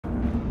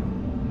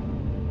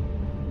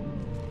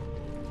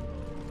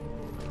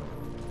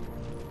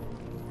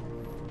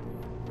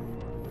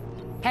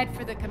Head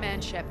for the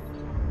command ship.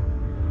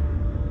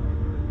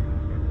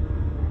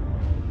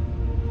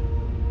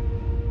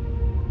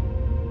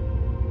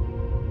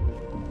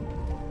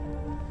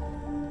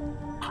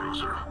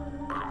 Cruiser, I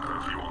don't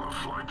have you on the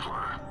flight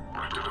plan.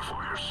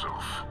 Identify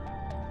yourself.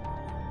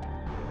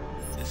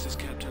 This is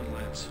Captain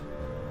Lance.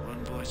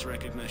 Run voice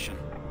recognition.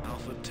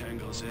 Alpha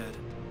Tango Z.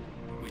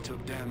 We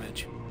took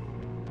damage.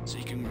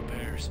 Seeking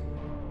repairs.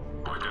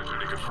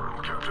 Identity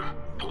confirmed, Captain.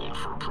 Hold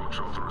for approach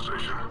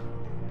authorization.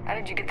 How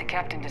did you get the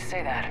captain to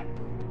say that?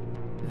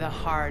 The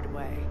hard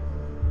way.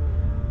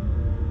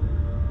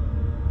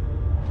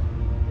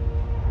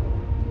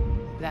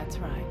 That's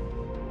right.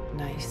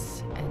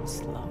 Nice and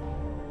slow.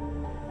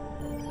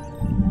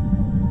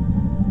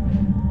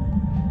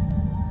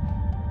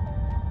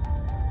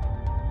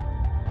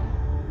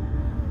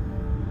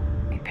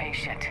 Be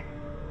patient.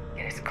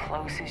 Get as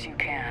close as you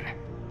can.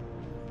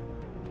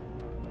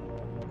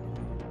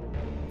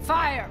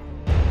 Fire!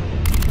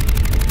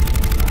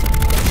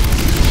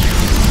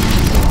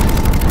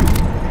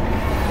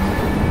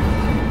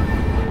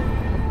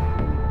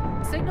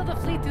 Signal the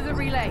fleet through the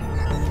relay.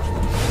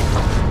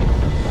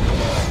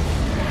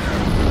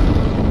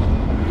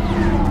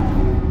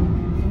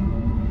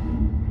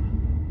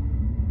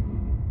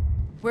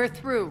 We're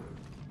through.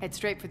 Head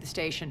straight for the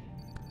station.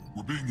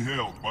 We're being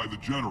hailed by the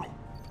General.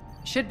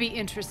 Should be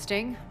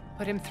interesting.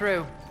 Put him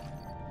through.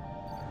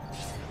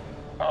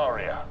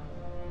 Arya,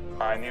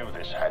 I knew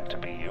this had to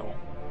be you.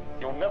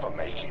 You'll never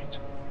make it.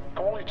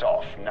 Call it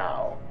off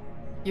now.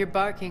 You're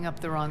barking up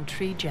the wrong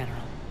tree,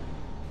 General.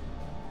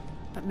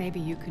 But maybe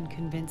you can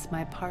convince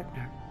my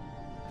partner.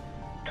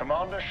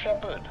 Commander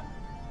Shepard,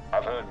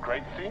 I've heard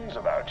great things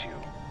about you.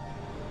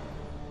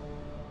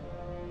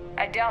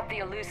 I doubt the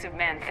elusive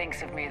man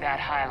thinks of me that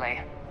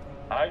highly.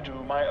 I do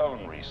my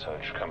own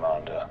research,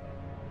 Commander.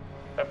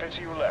 A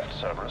pity you left,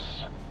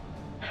 Cerberus.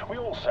 We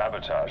all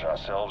sabotage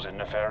ourselves in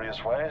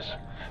nefarious ways.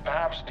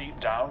 Perhaps deep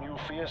down you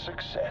fear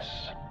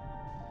success.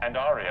 And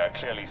Arya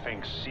clearly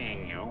thinks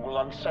seeing you will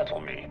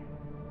unsettle me.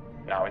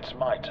 Now it's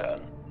my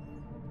turn.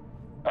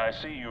 I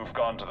see you've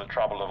gone to the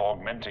trouble of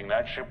augmenting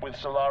that ship with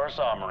Solaris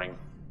armoring.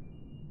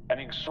 An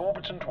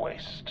exorbitant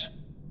waste.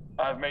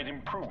 I've made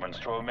improvements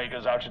to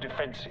Omega's outer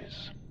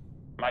defenses.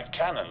 My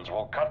cannons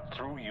will cut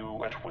through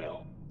you at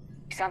will.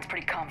 He sounds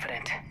pretty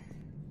confident.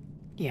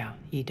 Yeah,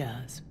 he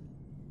does.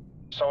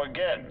 So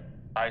again,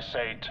 I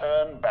say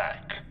turn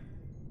back.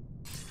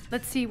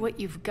 Let's see what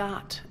you've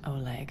got,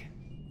 Oleg.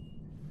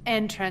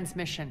 End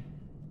transmission.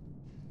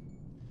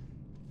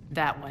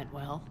 That went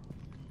well.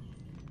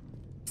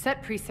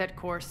 Set preset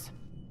course.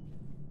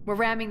 We're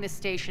ramming the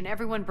station.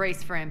 Everyone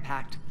brace for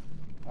impact.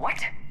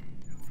 What?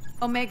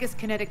 Omega's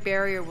kinetic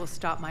barrier will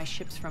stop my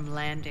ships from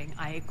landing.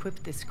 I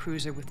equipped this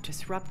cruiser with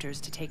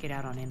disruptors to take it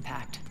out on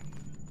impact.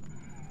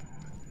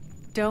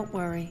 Don't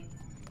worry.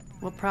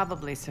 We'll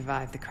probably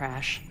survive the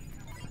crash.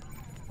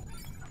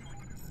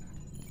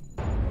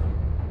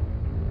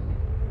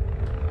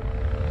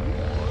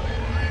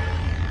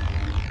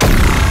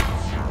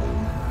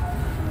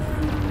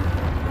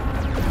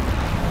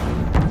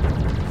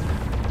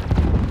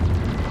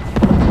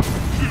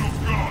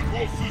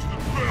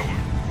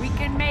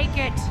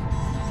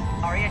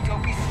 Arya,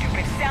 don't be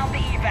stupid. Sound the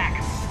evac.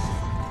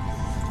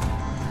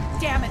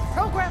 Damn it!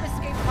 Program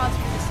escape pods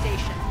from the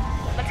station.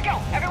 Let's go.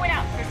 Everyone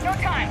out. There's no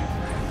time.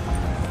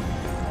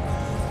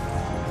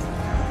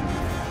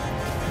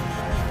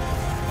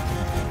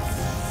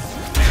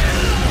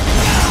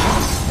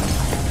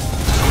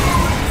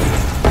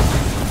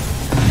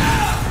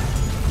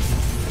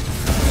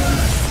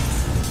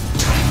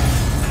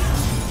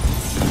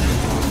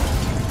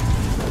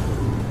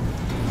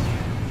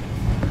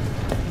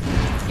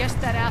 Guess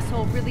that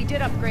asshole really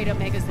did upgrade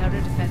Omega's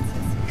outer defenses.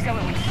 So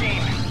it would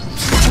seem.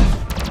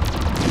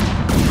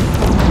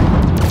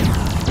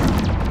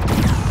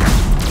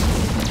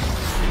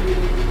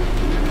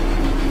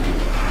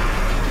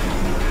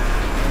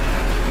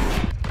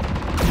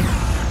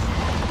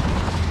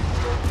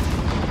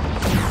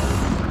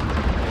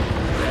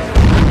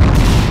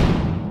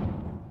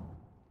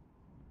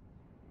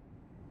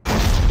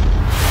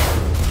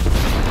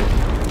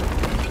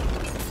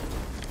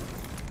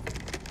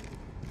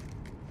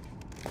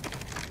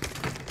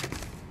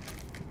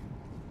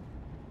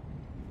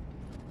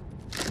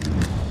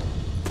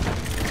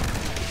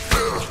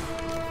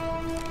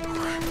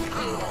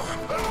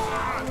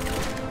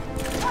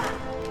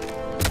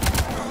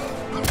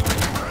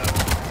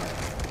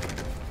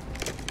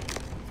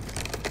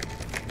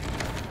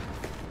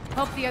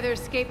 Hope the other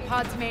escape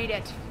pods made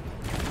it.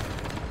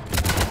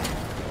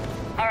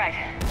 All right.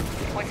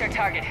 What's our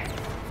target?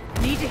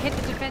 Need to hit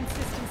the defense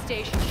system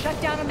station.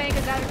 Shut down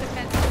Omega's outer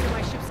defenses so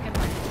my ships can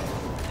land.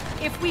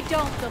 If we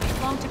don't, they'll be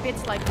blown to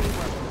bits like we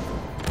were.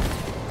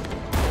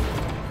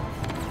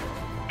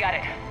 Got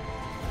it.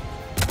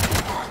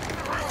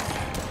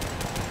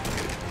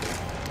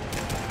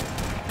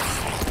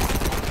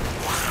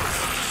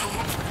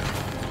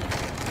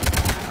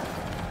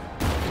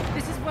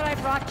 This is what I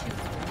brought you.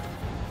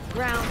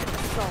 Ground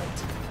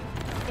assault.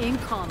 In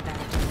combat,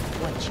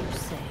 what you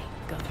say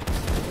goes.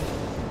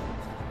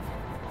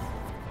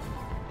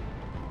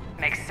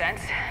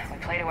 sense. We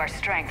play to our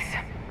strengths.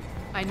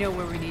 I know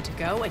where we need to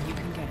go, and you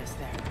can get us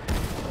there.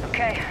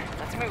 Okay,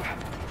 let's move.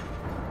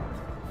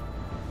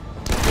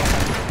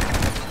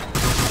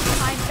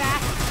 I'm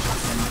back.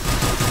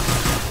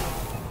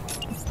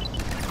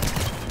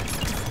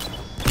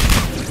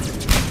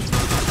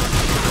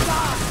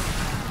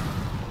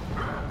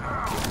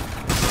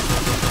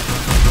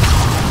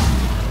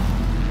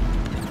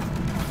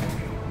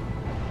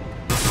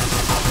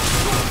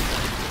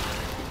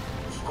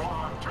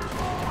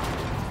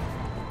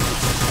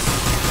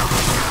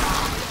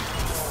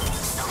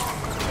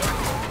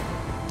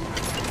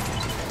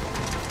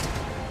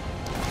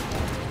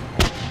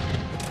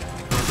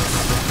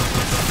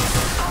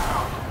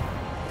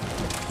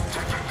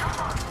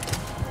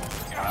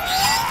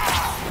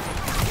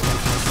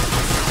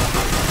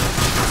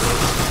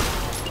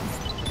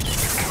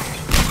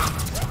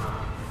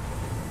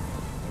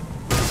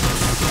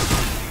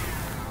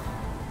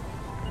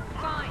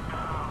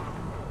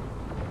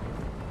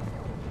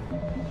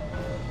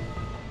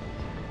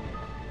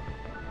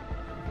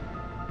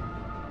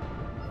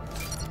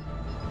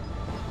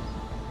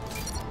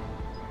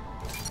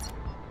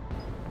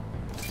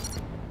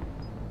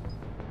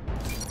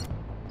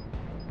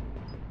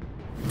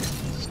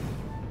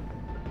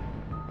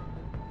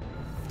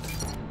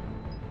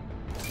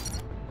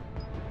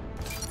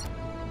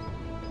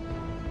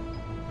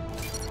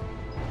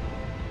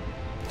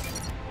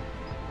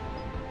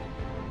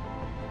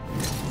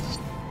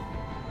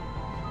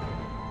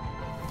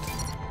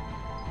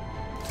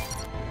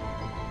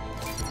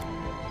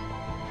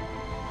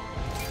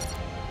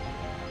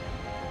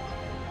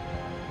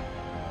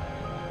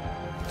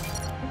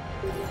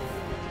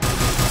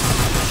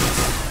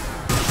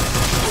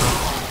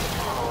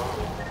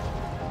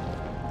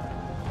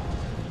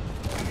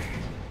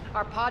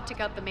 Our pod took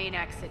out the main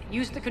exit.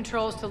 Use the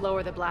controls to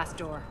lower the blast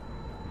door.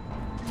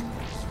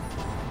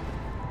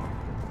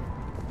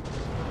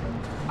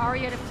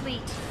 Aria to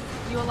fleet.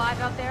 You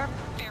alive out there?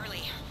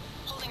 Barely.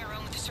 Holding our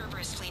own with the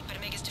Cerberus fleet, but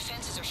Omega's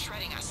defenses are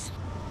shredding us.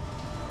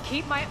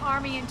 Keep my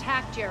army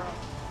intact, Gerald.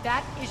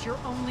 That is your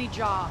only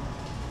job.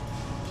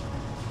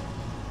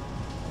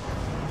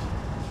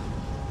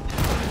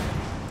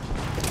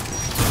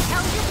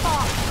 Tell your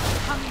boss I'm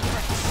coming for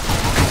him.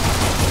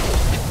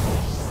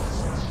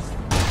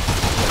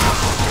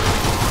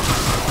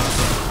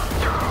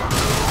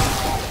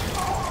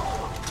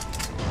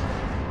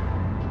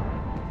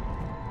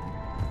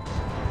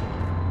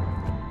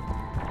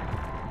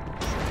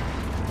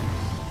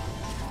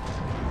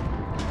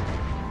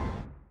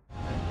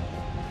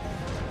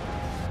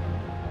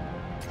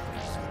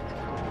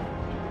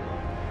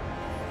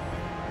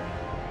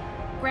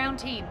 Ground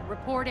team,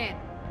 report in.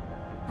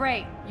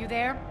 Bray, you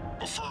there?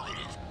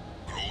 Affirmative.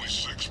 But only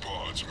 6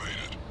 pods made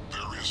it.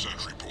 Various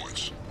entry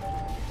points.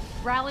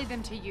 Rally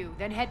them to you,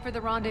 then head for the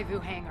rendezvous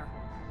hangar.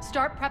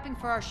 Start prepping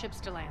for our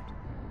ships to land.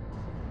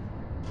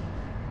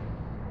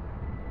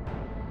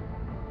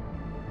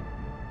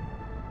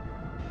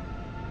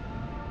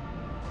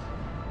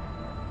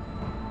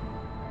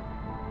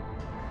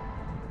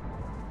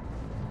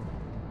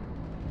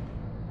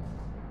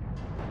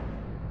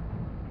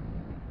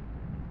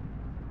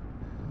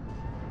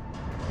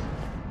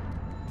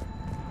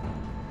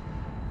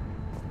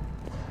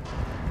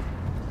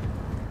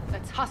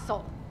 Let's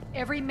hustle.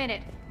 Every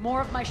minute,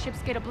 more of my ships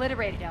get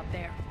obliterated out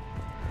there.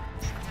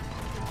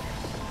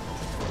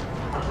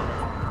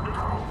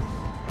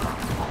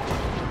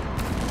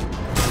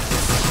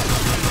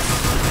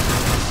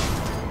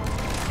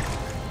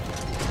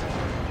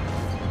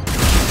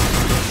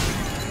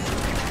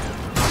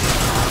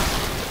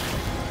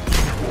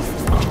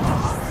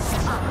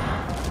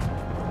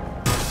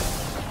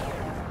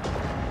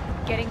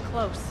 Getting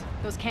close.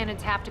 Those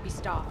cannons have to be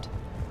stopped.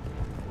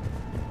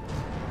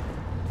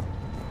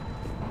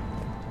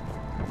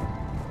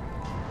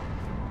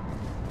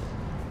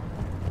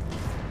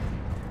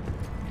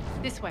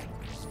 This way.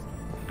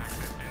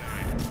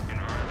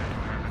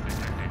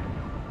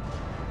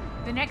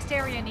 The next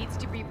area needs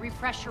to be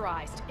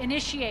repressurized.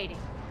 Initiating.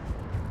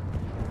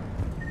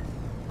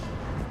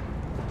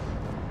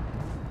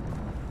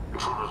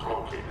 Intruders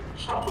located.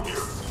 Stop here.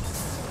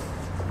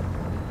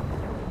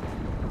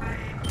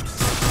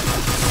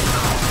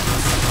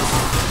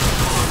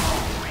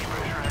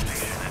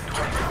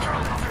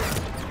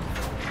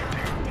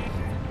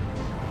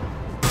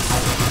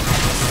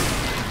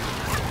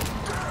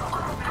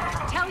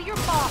 Tell your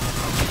boss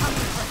I'm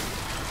coming for him.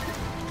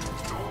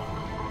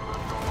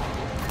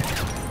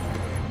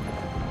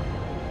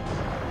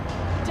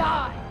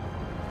 Die!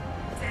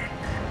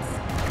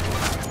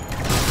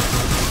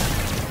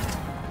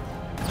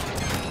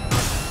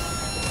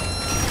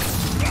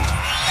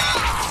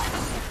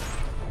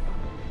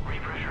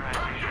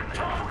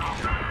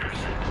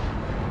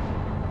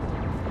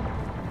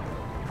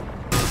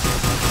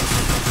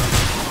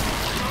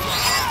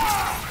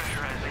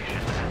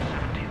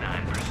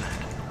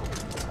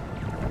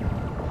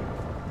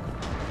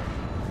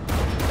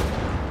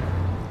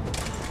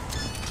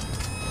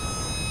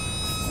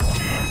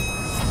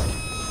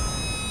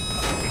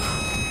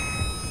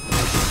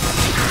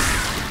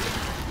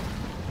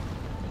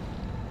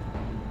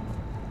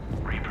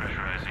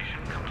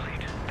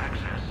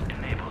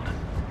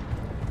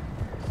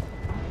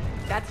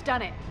 That's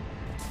done it.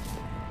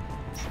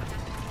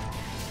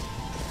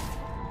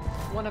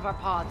 One of our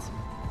pods.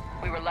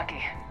 We were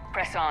lucky.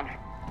 Press on.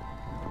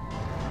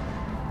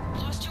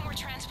 Lost 2 more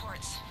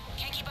transports.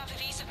 Can't keep up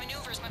evasive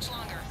maneuvers much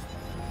longer.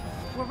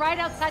 We're right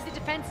outside the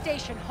defense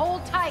station.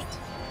 Hold tight.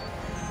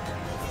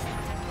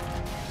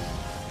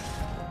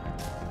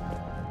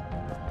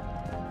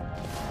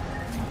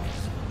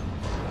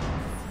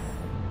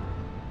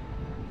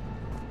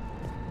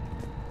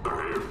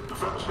 They're here.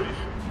 Defense station.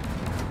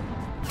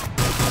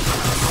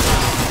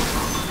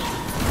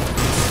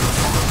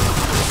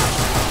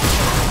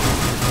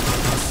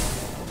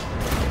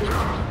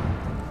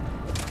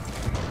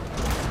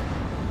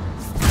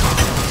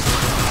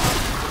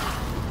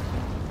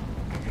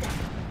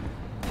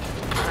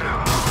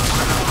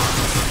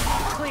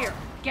 Clear.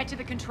 Get to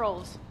the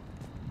controls.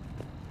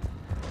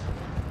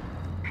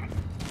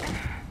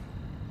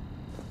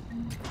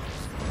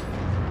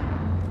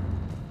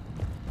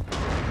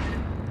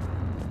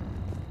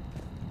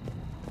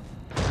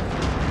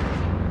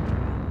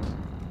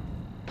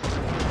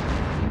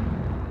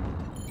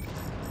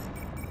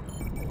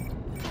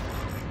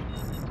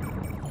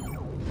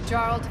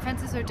 Jarl,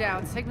 defenses are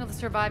down. Signal the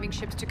surviving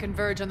ships to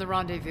converge on the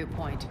rendezvous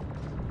point.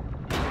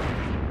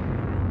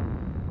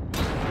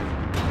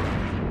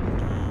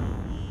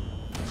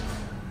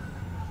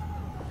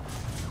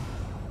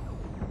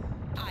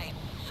 Aye.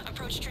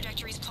 Approach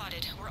trajectories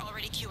plotted. We're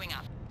already queuing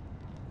up.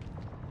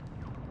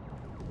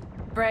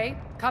 Bray,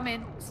 come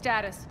in.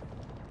 Status.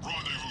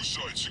 Rendezvous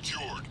site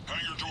secured.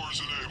 Hangar doors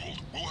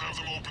enabled. We'll have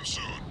them open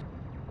soon.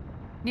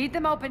 Need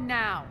them open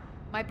now.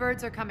 My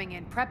birds are coming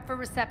in. Prep for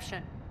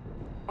reception.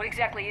 What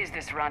exactly is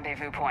this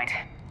rendezvous point?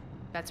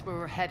 That's where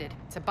we're headed.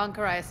 It's a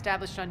bunker I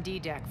established on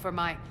D-Deck for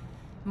my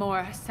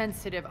more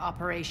sensitive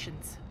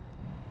operations.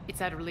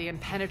 It's utterly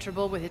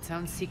impenetrable with its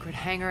own secret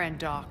hangar and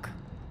dock.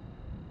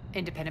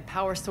 Independent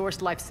power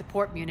source, life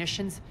support,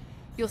 munitions.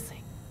 You'll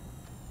see.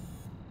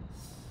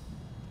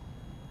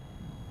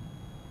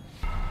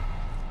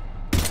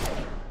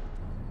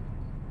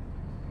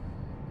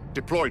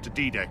 Deploy to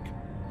D-Deck.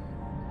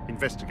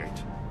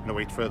 Investigate and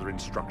await further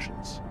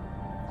instructions.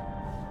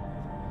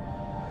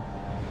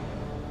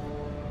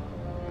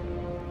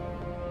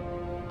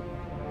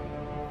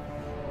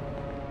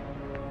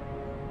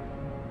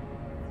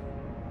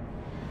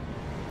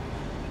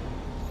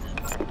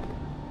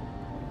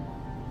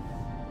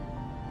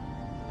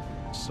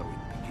 So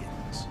it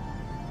begins.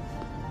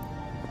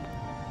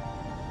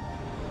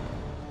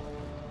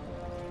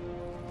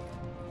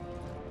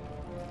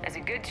 There's a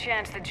good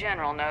chance the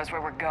General knows where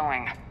we're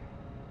going.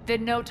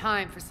 Then no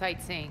time for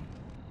sightseeing.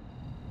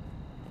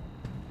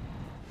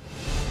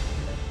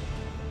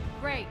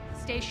 Great.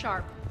 Stay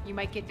sharp. You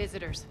might get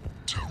visitors.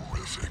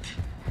 Terrific.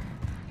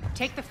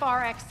 Take the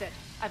far exit.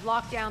 I've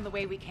locked down the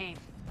way we came.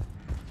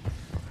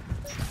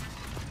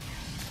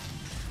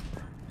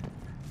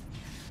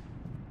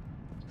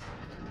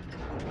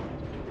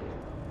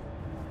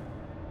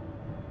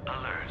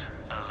 Alert,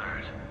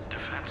 alert.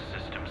 Defense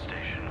system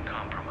station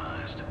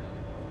compromised.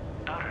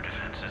 Outer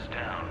defenses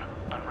down,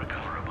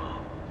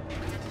 unrecoverable.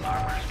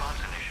 Armor response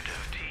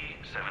initiative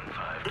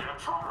T-75.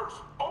 Intruders!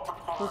 Open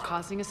fire! We're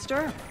causing a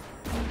stir.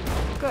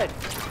 Good.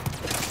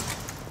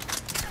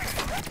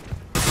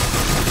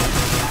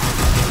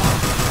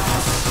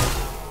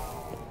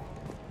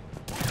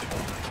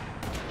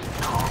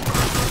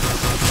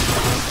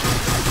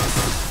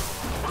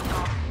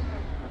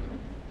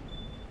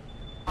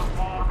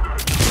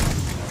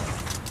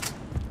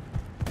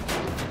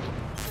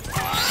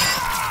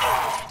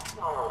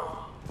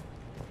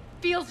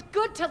 Feels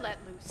good to let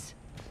loose.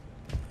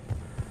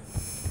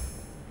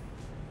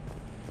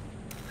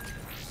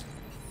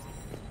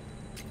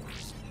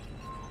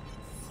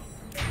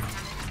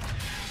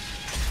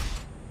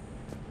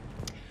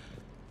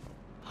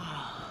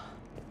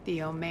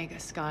 The Omega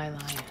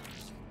skyline.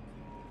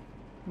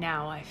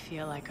 Now I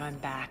feel like I'm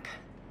back.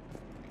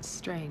 It's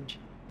strange.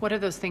 What are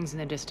those things in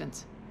the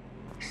distance?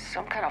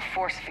 Some kind of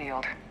force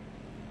field.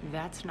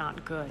 That's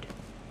not good.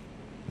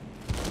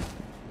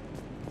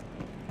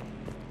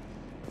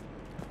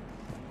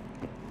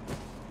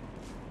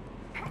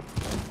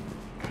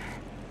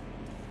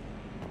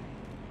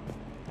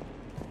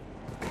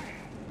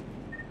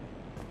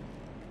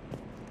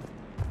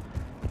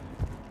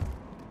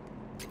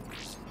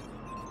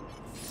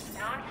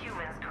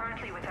 Non-humans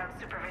currently without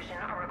supervision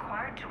are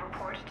required to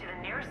report to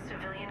the nearest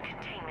civilian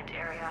containment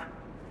area.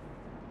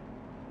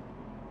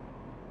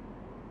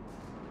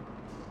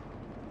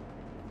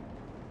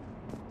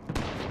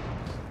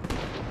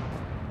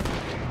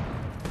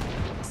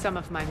 Some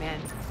of my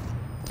men.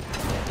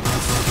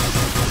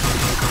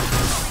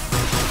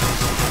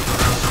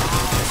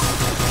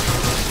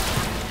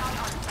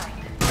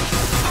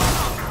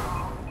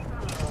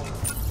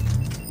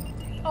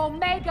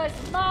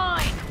 Omega's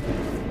mine!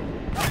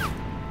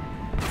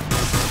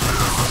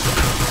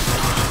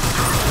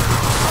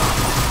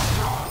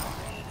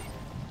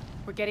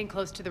 We're getting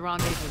close to the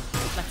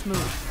rendezvous. Let's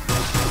move.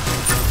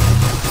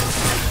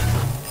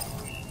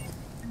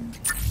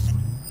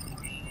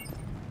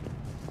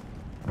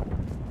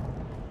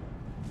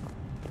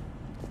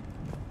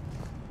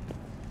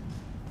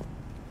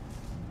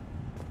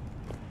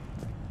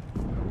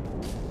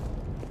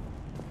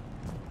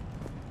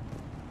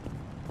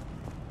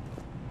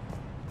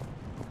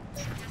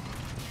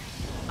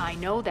 I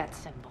know that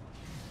symbol.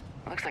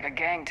 Looks like a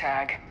gang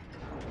tag.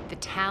 The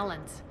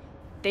Talons.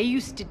 They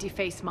used to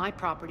deface my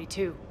property,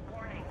 too.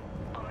 Warning.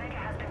 Omega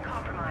has been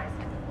compromised.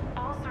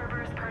 All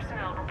Cerberus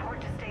personnel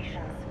report to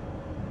stations.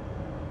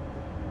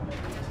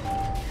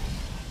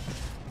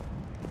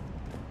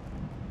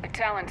 The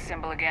Talon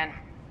symbol again.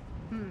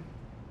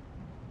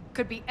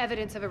 Could be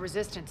evidence of a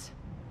resistance.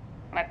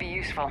 Might be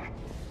useful.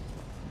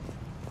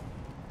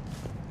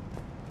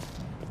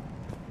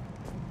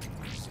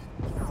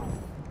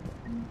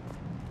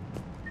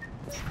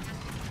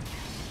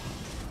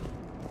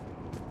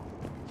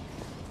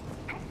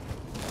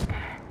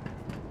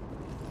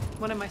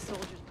 One of my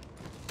soldiers.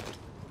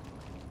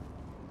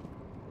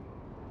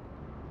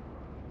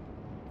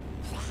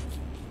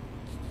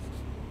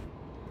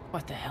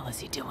 What the hell is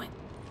he doing?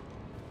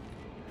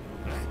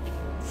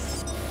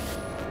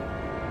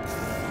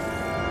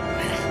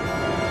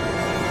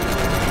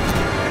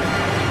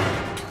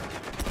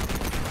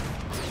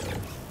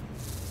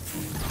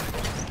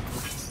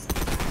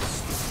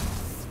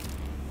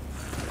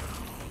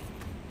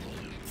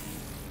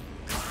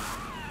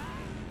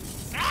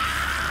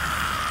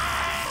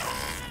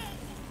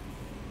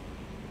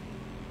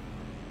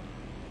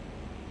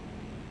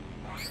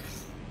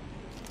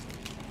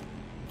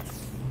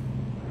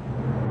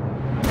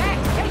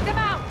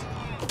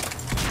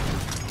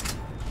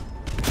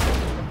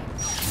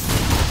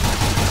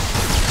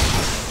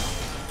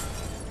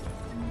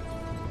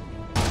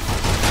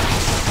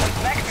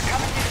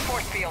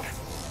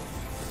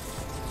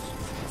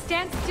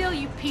 Stand still,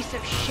 you piece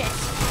of shit!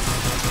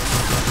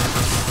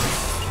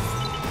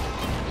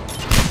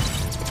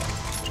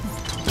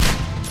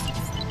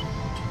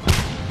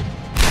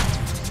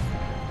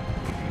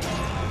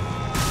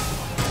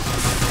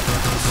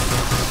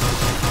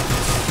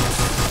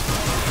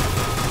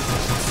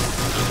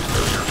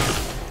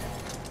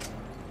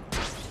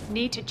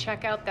 Need to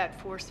check out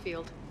that force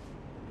field.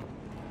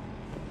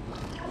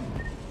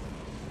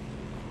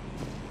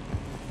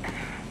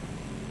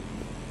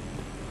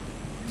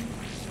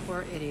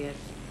 Poor idiot.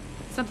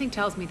 Something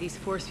tells me these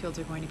force fields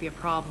are going to be a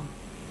problem.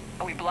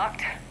 Are we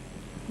blocked?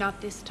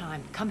 Not this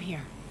time. Come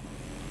here.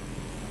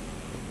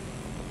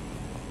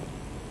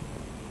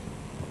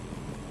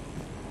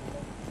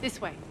 This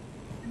way.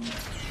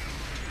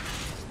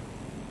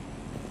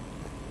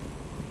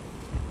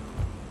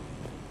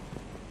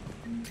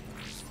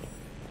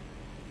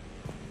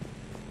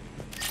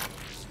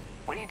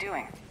 What are you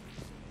doing?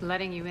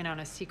 Letting you in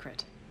on a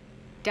secret.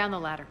 Down the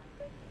ladder.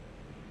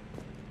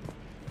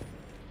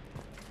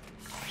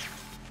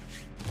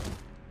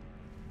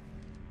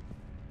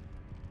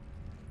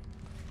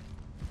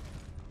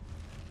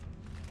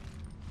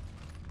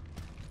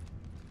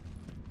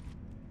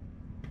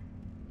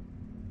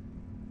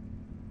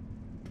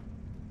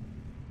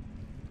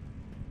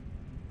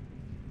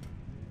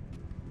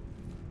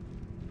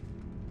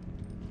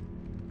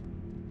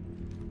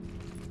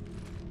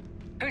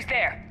 Who's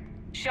there?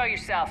 Show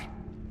yourself.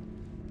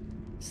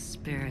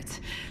 Spirits,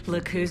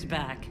 look who's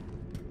back.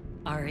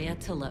 Arya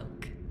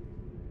Talok.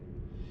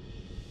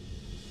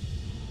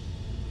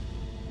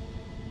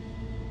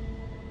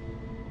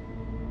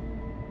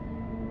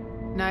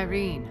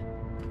 Nyreen,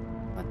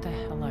 what the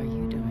hell are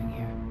you doing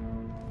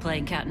here?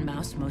 Playing cat and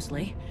mouse,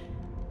 mostly.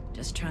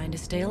 Just trying to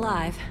stay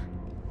alive.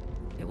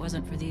 If it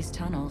wasn't for these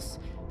tunnels.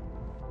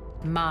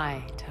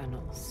 My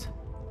tunnels.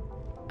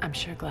 I'm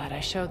sure glad I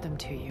showed them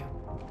to you.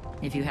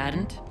 If you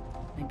hadn't,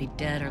 I'd be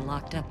dead or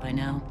locked up by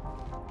now.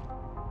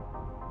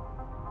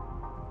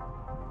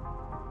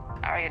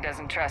 Arya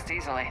doesn't trust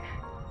easily.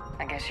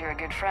 I guess you're a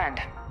good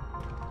friend.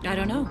 I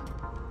don't know.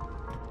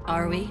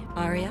 Are we,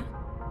 Arya?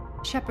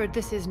 Shepard,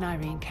 this is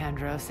Nyreen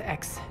Kandros,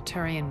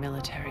 ex-Turian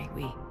military.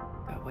 We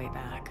go way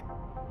back.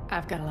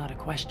 I've got a lot of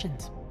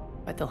questions,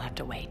 but they'll have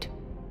to wait.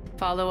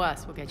 Follow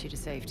us, we'll get you to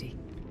safety.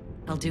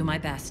 I'll do my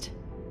best.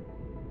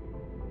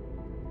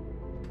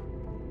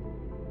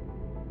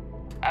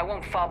 I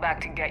won't fall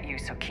back to get you,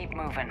 so keep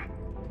moving.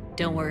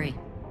 Don't worry.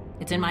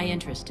 It's in my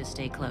interest to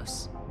stay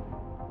close.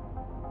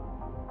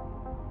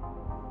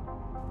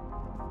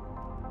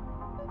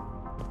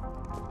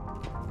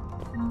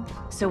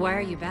 So why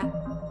are you back?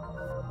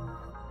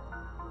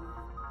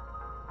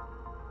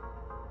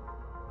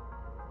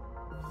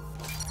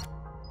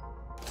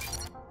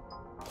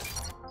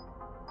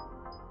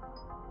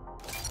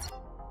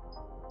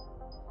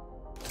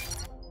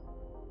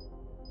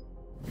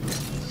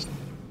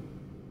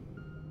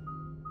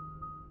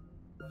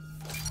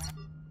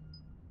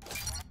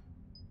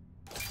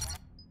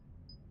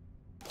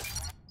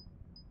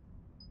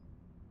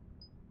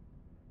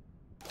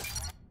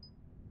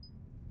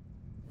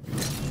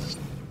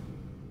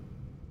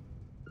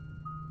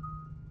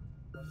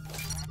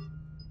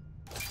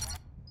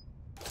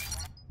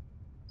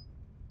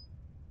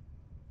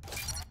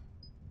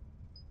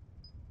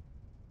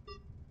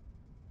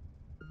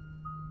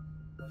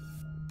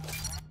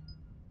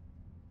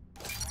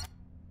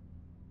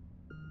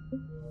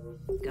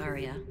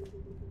 Arya.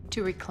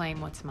 To reclaim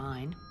what's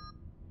mine.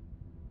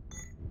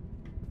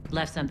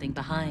 Left something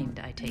behind,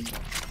 I take it.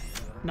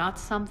 Not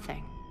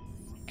something.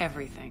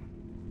 Everything.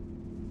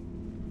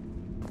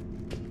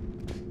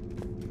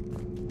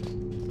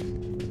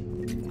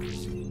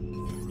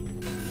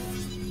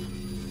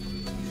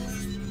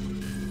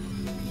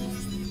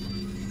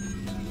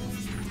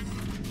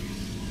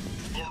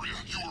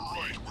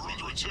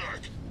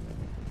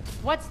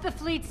 What's the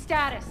fleet's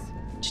status?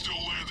 Still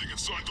landing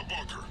inside the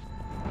bunker.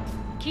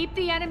 Keep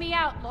the enemy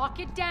out. Lock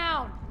it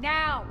down.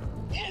 Now.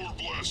 Lower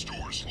blast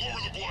doors. Lower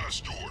the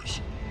blast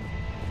doors.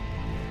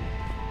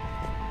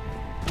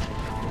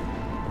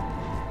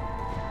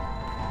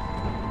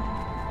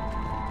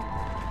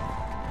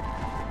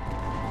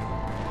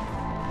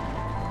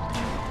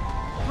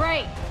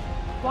 Great.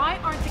 Why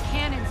aren't the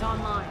cannons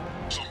online?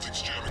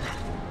 Something's jamming them.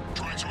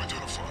 Trying to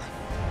identify.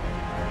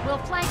 We'll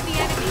flank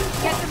the enemy.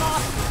 Get them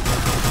off.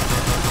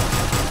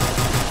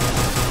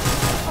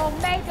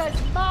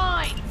 Omega's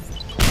mine!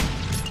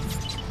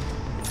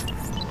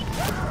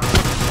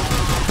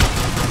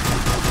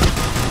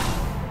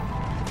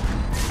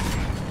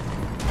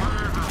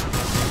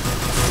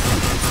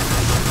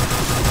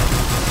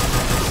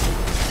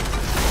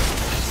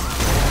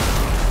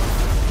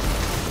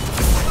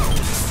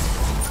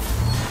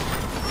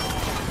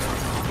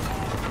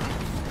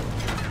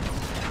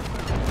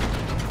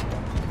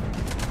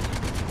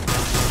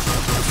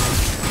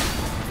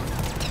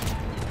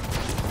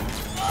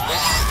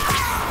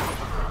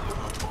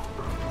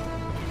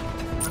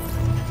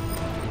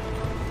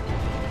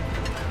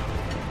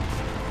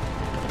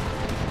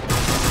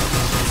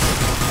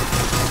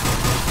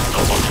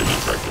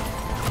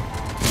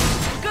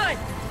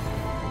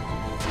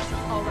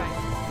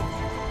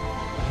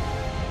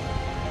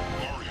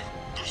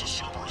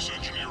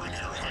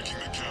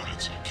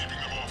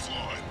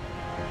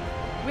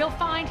 We'll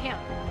find him.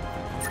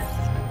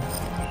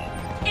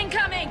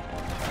 Incoming!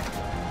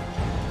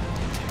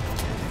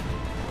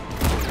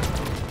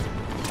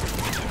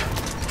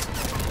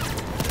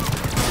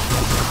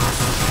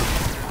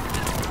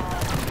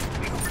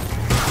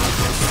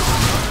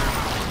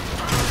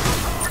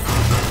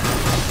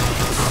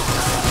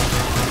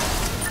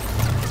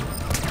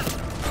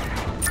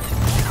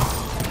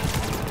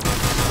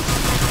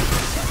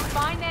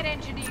 Find that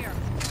engineer.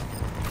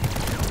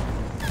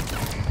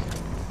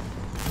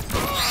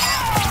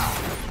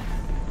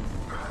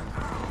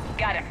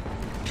 Got him.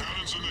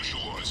 Cannons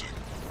initializing.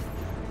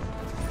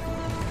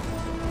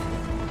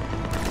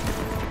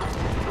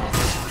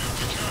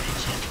 The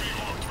cannons have to be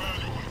armed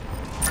manually.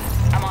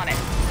 I'm on it.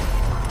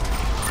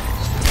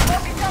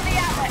 Focus on the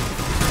outlet.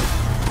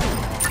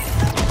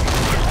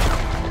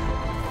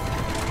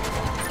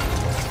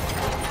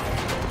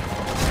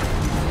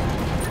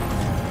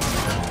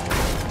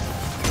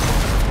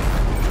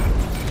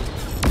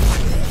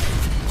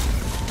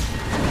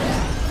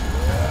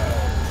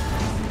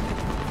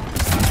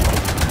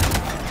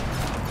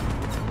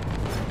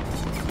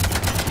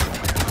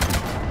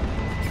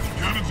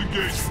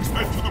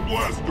 Head to the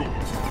blast door.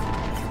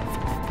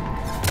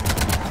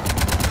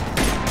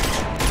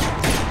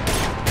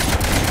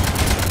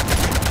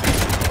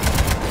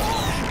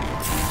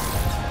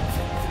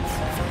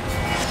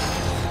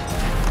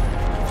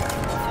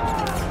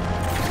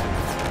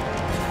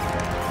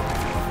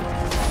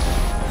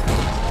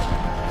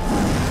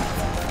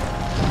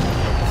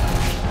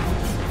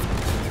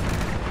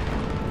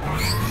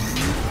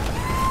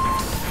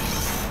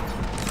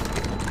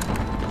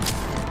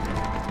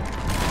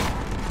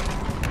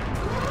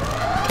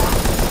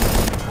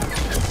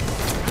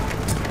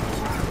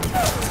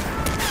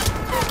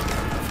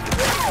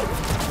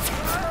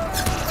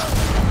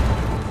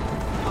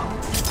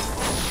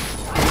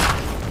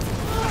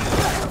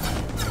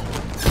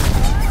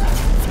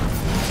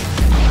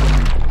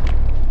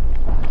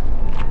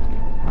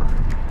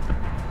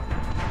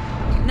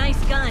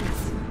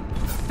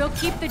 They'll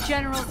keep the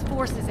General's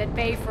forces at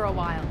bay for a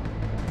while.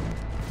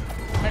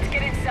 Let's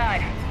get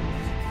inside.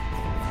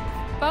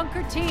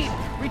 Bunker team,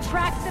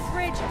 retract the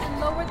bridge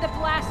and lower the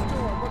blast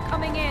door. We're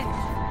coming in.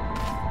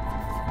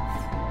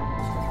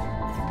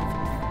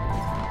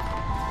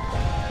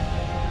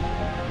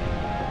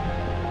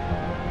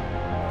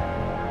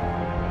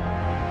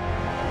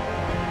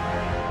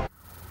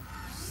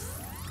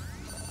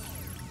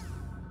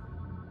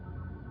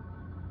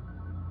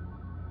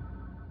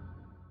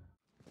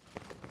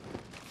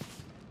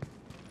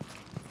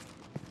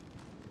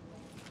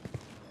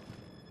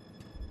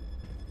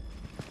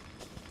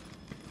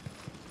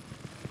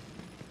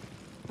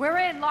 We're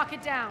in. Lock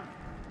it down.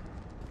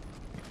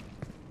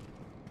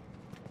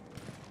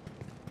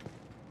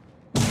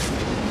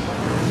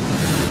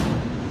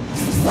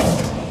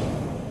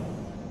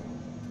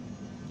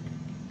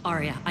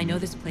 Arya, I know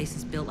this place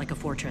is built like a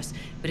fortress,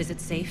 but is it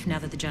safe now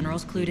that the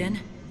General's clued in?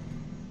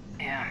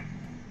 Yeah.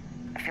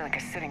 I feel like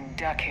a sitting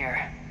duck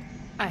here.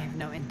 I have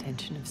no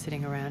intention of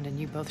sitting around, and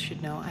you both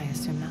should know I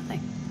assume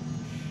nothing.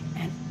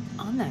 And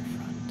on that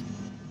front,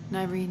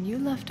 Nyreen, you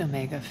left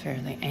Omega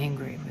fairly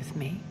angry with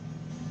me.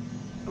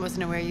 I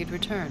wasn't aware you'd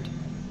returned.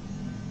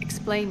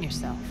 Explain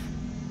yourself.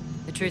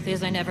 The truth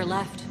is I never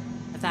left.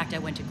 In fact, I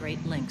went to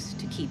great lengths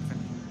to keep from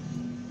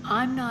you.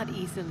 I'm not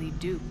easily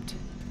duped.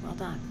 Well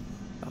done.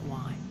 But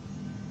why?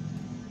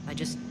 I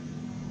just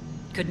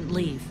couldn't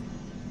leave.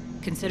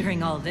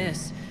 Considering all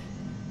this,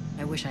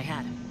 I wish I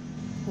had.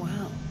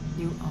 Well,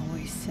 you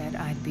always said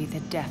I'd be the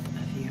death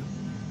of you.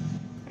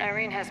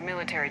 Nyreen has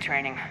military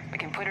training. We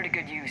can put her to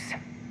good use.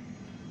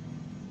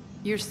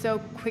 You're so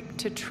quick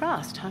to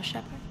trust, huh,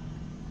 Shepard?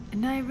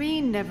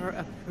 Nyreen never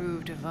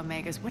approved of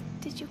Omega's, what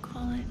did you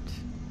call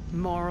it?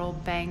 Moral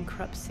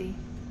bankruptcy?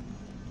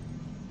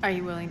 Are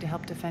you willing to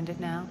help defend it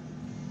now?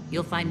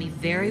 You'll find me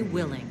very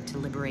willing to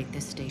liberate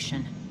this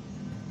station.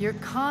 Your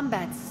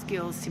combat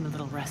skills seem a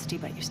little rusty,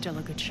 but you're still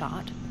a good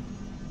shot.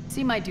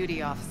 See my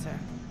duty officer.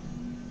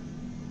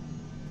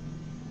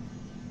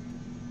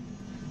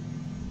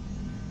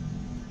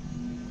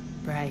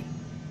 Bray,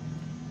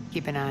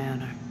 keep an eye on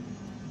her.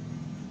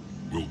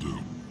 Will do.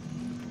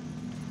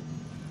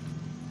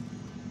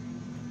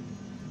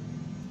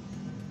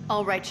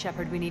 All right,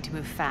 Shepard, we need to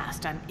move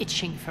fast. I'm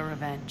itching for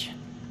revenge.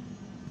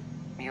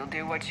 You'll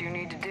do what you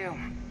need to do.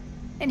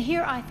 And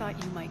here I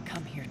thought you might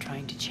come here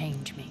trying to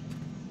change me.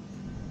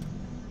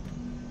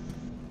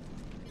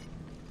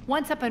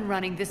 Once up and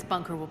running, this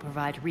bunker will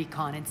provide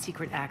recon and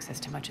secret access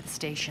to much of the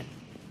station.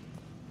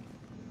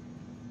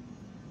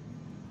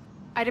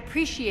 I'd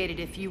appreciate it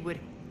if you would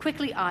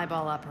quickly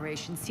eyeball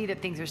operations, see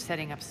that things are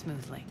setting up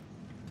smoothly.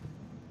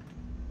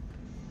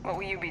 What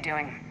will you be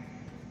doing?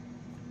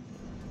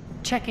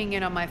 Checking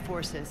in on my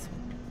forces.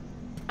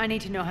 I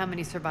need to know how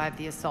many survived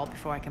the assault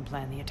before I can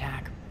plan the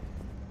attack.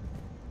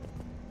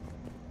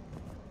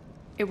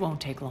 It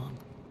won't take long.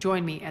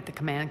 Join me at the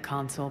command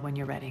console when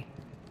you're ready.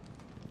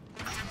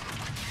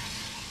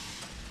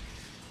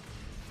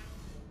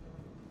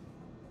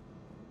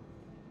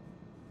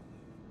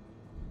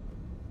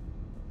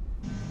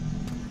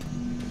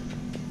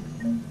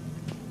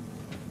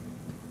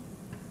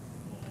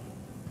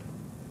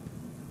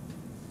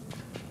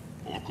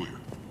 All clear.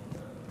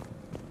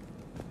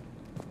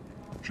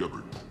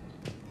 Shepard.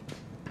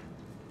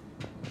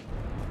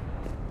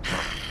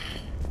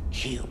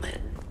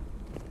 Human.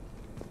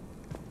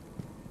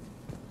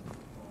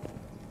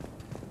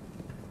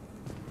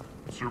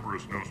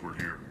 Cerberus knows we're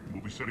here.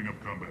 We'll be setting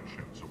up combat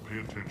ships, so pay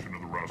attention to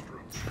the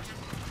rostrum.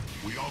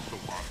 We also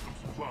bought some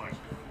supplies.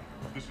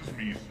 This is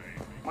me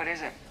saying. What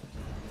is it?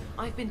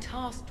 I've been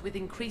tasked with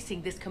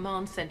increasing this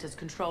command center's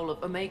control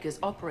of Omega's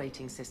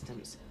operating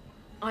systems.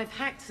 I've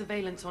hacked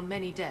surveillance on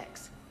many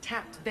decks,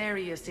 tapped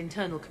various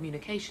internal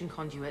communication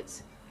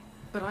conduits,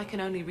 but I can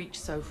only reach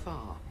so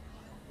far.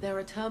 There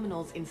are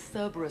terminals in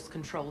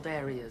Cerberus-controlled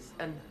areas,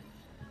 and...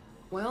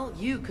 well,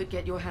 you could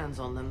get your hands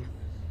on them.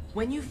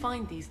 When you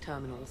find these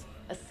terminals,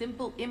 a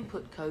simple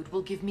input code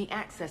will give me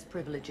access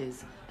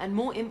privileges and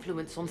more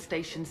influence on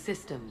station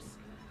systems.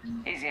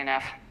 Easy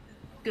enough.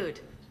 Good.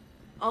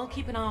 I'll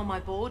keep an eye on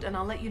my board, and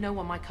I'll let you know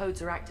when my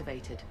codes are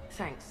activated.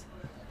 Thanks.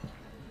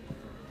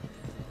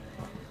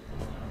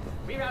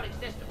 Rerouting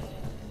system.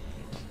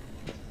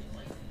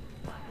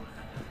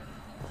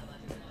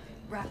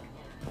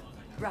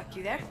 Ruck,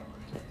 you there?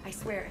 I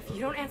swear, if you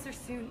don't answer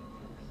soon...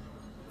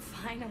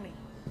 Finally.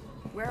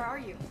 Where are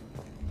you?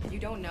 You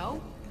don't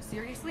know?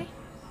 Seriously?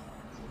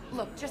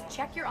 Look, just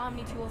check your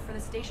Omni tool for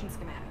the station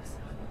schematics.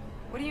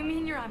 What do you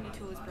mean your Omni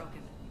tool is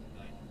broken?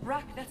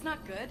 Ruck, that's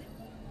not good.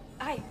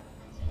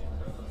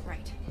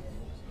 Right.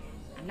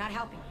 I'm not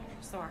helping here,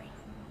 sorry.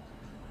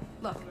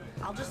 Look,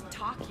 I'll just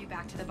talk you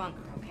back to the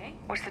bunker, okay?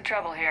 What's the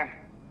trouble here?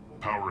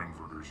 Power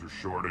inverters are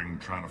shorting,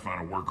 trying to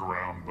find a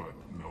workaround, but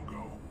no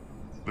go.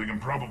 They can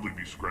probably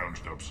be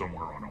scrounged up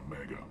somewhere on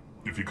Omega.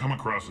 If you come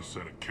across a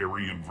set of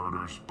carry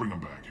inverters, bring them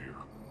back here.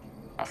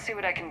 I'll see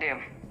what I can do.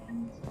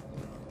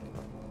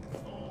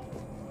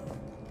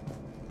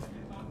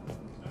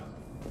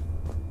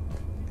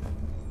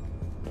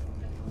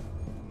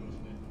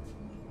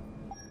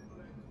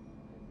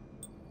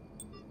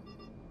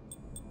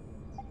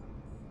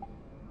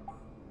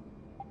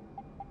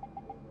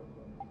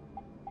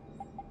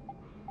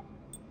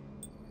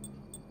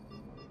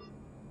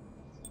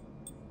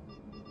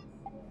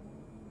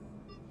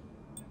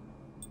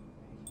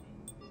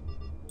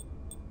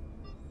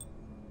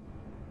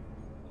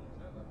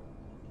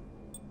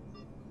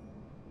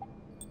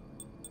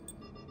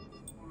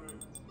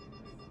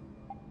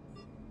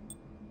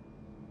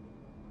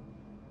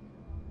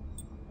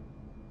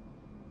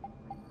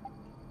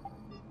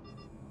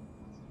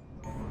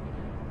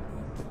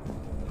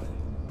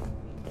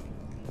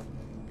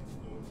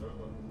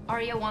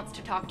 Arya wants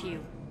to talk to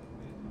you.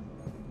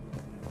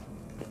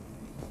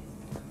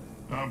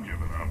 I'm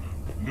giving up.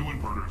 New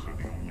inverters are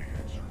the only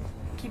answer.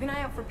 Keep an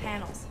eye out for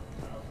panels.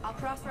 I'll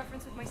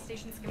cross-reference with my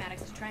station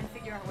schematics to try and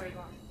figure out where you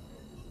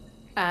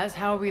are.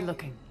 How are we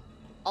looking?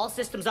 All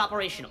systems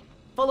operational.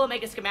 Full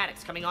Omega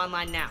schematics coming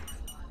online now.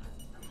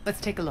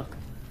 Let's take a look.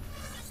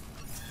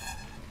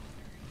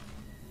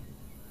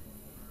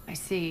 I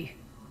see.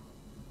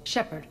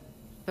 Shepard,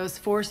 those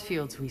force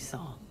fields we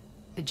saw.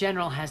 The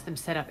General has them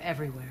set up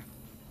everywhere.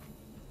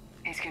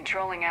 He's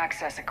controlling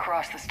access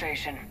across the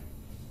station.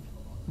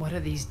 What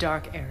are these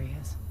dark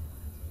areas?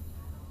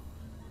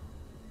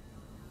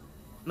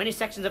 Many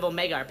sections of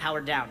Omega are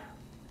powered down.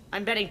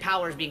 I'm betting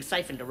power is being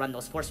siphoned to run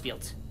those force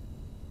fields.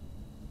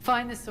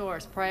 Find the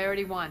source,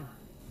 priority 1.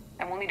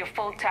 And we'll need a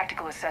full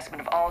tactical assessment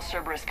of all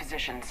Cerberus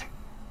positions.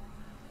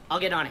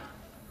 I'll get on it.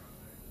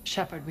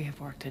 Shepard, we have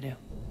work to do.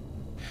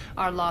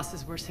 Our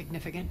losses were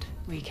significant.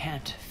 We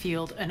can't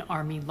field an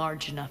army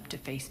large enough to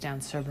face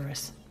down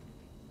Cerberus.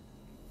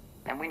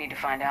 Then we need to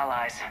find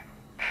allies.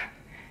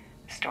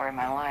 Story of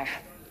my life.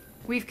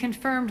 We've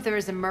confirmed there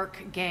is a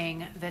merc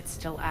gang that's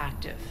still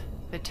active.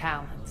 The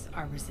Talons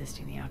are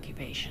resisting the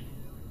occupation.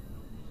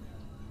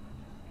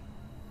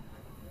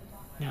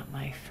 Not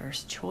my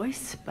first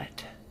choice,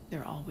 but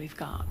they're all we've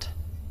got.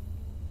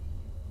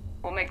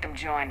 We'll make them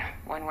join,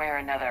 one way or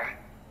another.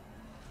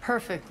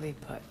 Perfectly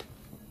put.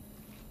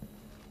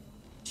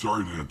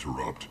 Sorry to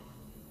interrupt.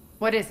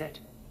 What is it?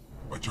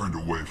 I turned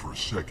away for a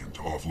second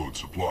to offload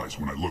supplies.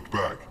 When I looked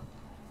back,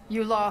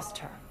 You lost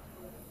her.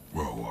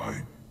 well,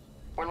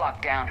 We're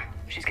locked down.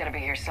 She's gotta be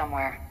here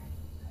somewhere.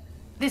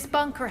 This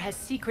bunker has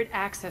secret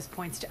access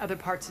points to other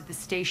parts of the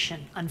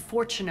station.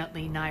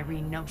 Unfortunately,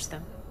 Nyreen knows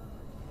them.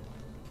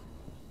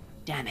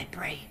 Damn it,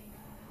 Bray.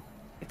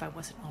 If I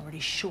wasn't already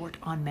short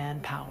on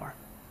manpower.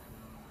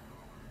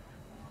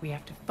 We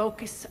have to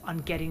focus on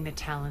getting the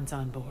Talons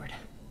on board.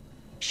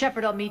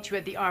 Shepard, I'll meet you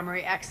at the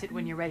armory exit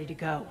when you're ready to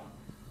go.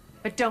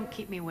 But don't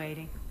keep me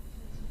waiting.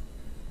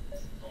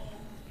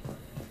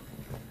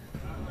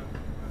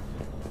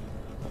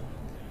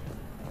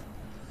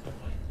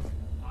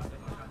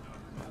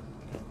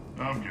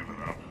 I'm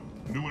giving up.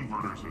 New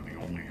inverters are the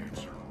only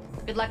answer.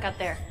 Good luck out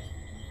there.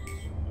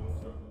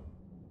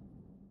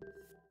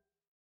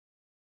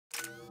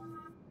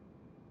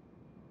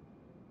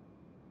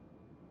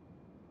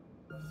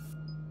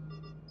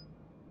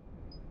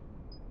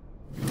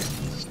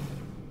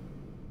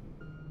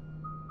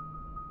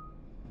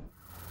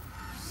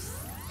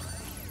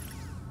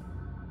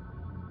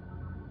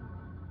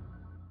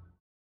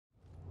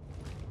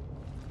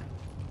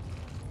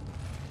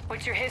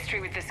 What's your history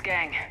with this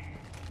gang?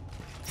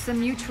 Some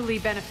mutually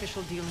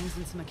beneficial dealings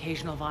and some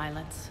occasional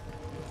violence.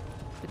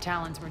 The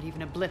Talons weren't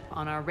even a blip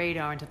on our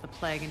radar until the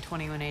plague in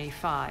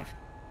 2185.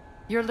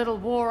 Your little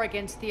war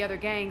against the other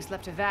gangs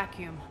left a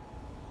vacuum.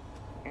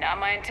 Not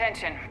my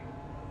intention.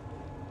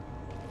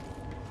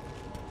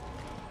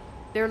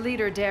 Their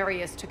leader,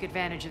 Darius, took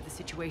advantage of the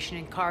situation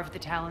and carved the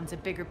Talons a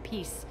bigger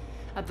piece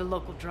of the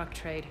local drug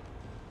trade.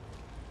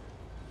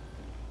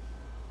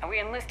 Are we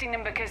enlisting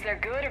them because they're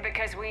good or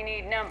because we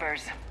need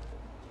numbers?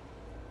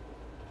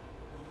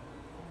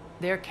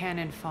 They're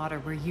cannon fodder.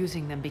 We're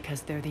using them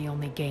because they're the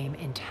only game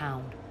in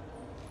town.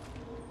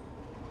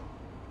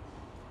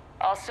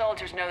 All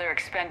soldiers know they're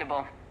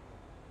expendable.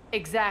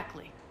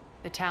 Exactly.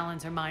 The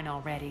Talons are mine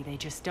already. They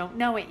just don't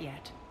know it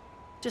yet.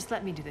 Just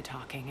let me do the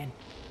talking and...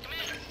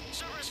 Commander,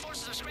 Cerberus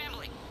forces are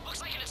scrambling.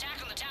 Looks like an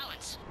attack on the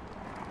Talons.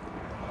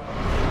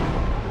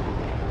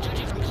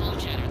 Judging from comm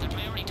chatter, their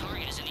priority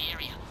target is in the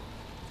area.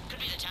 Could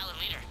be the Talon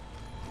leader.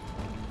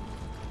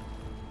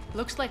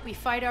 Looks like we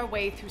fight our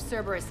way through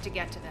Cerberus to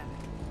get to them.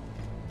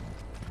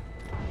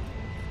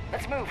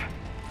 Let's move.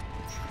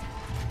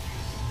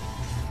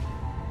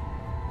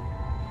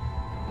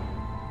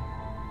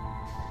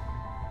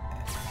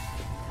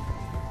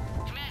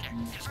 Commander,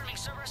 confirming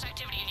Cerberus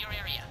activity in your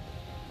area.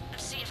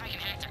 Let's see if I can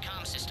hack their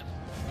comm system.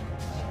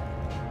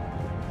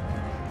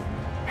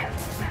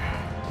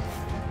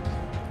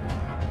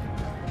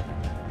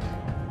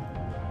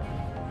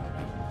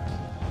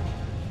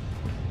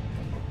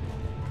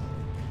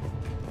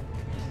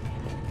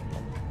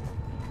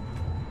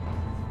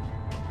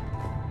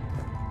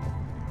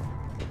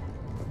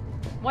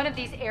 One of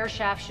these air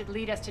shafts should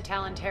lead us to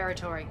Talon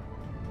territory.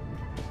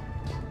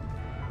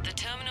 The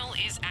terminal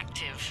is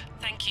active.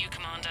 Thank you,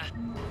 Commander.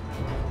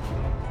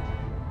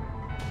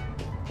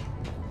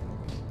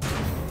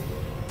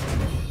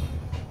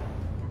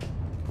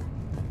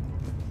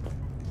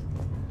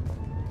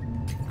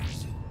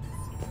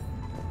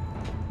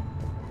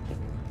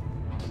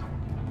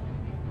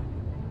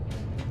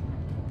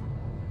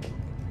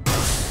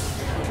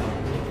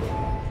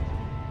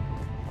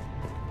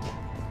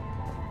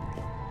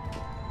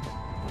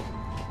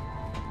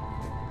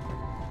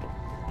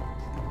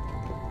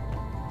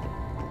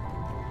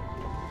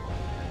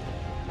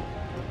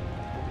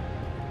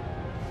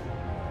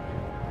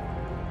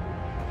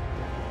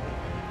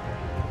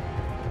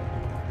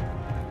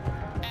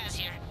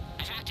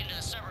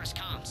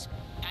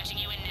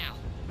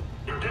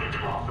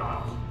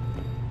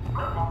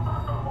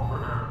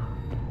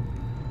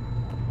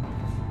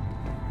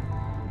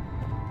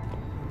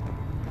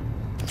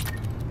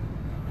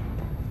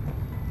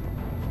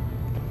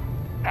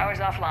 Power's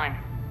offline.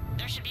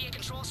 There should be a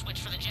control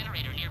switch for the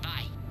generator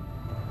nearby.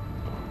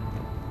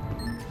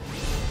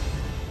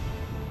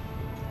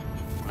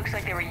 Looks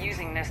like they were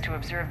using this to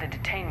observe the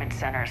detainment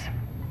centers.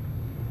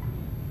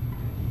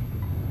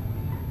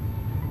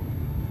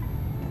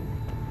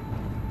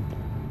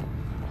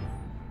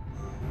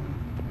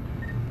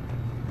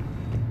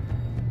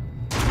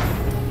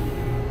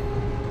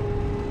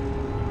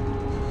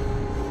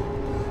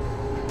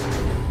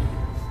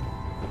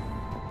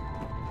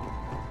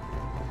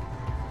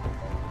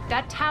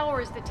 That tower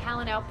is the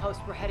Talon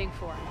outpost we're heading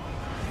for.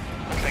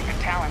 Looks like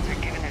the Talons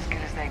are giving as good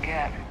as they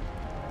get.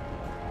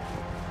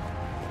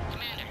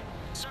 Commander,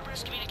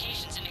 Cerberus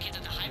communications indicate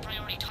that the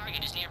high-priority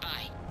target is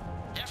nearby.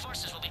 Their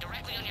forces will be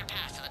directly on your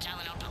path to the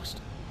Talon outpost.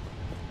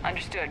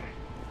 Understood.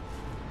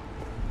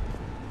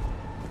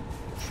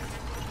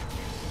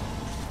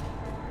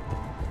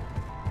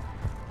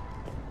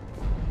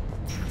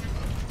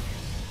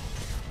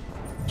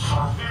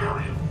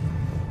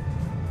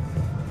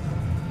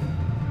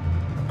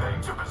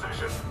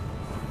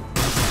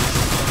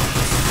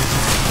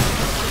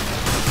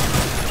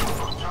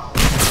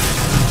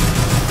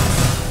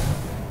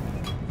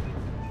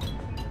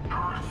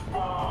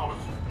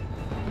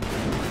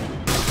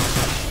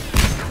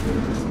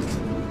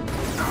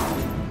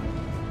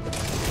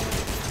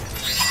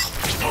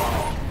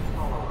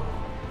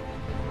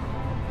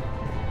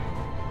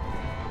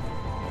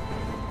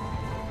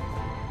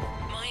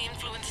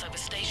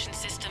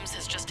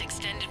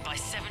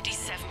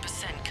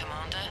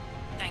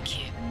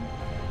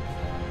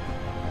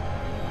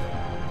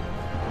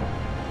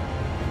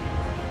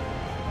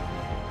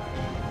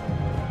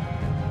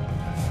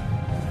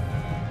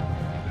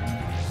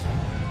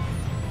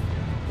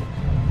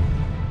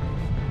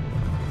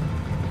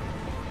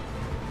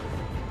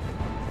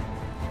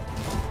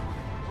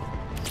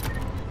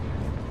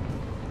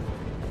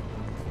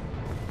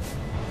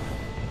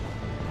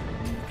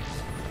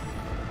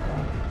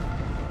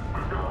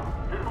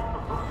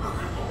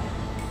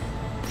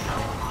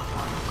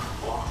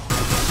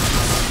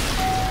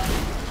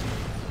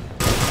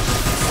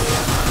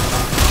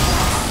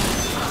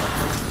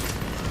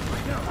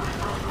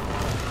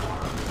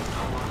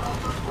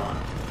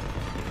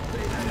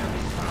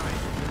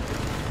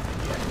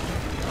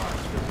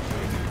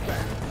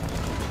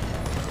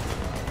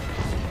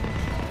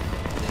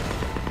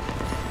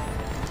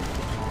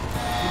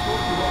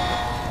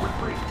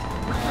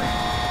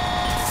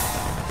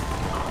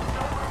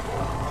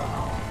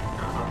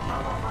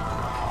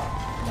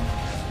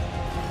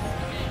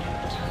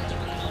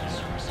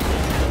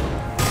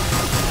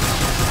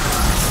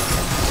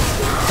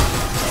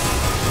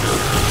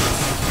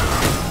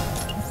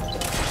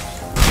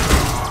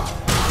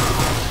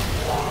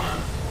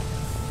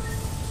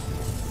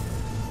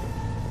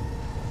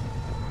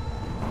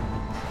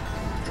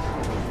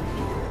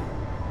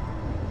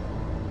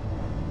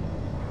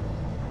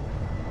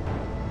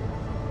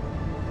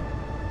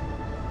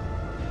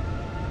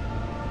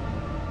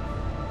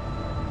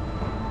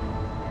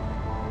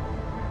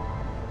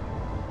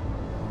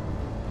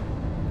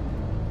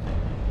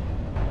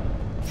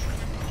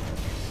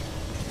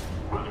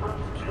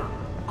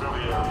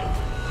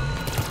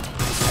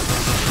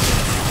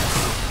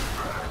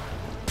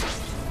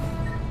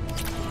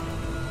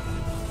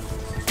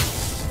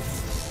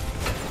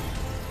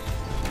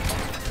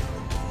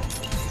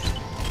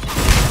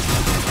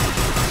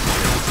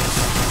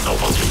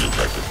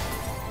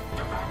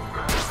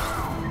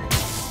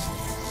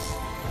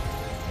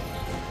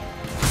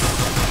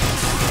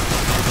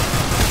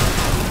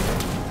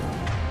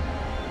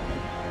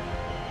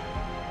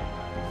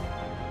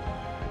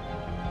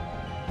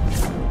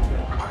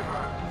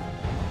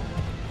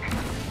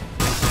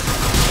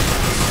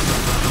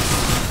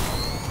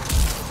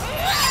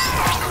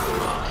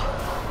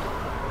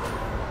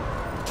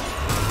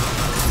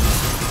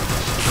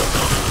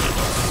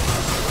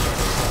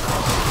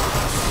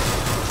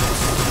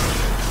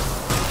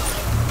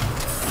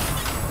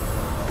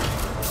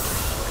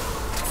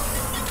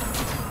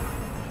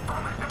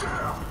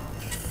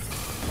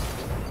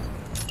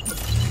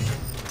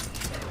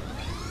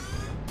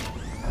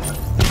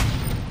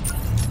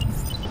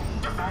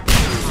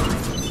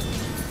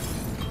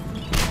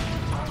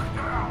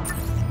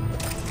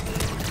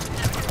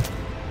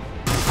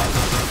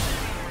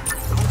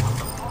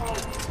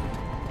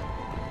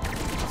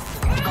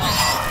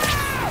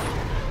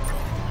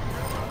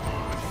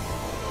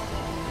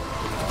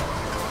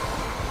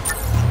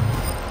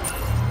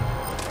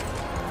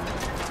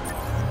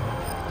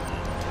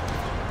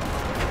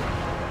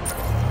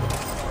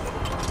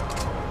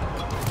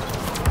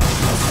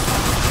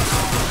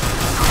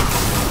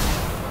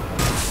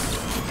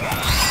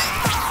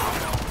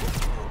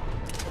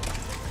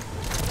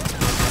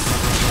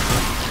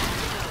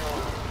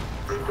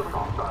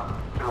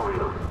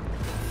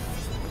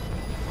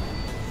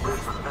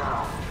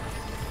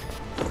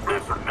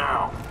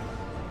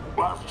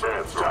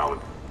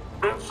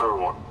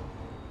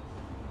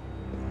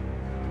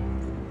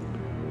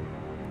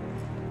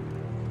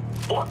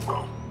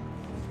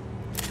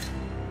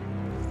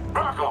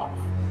 Back off!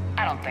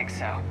 I don't think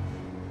so.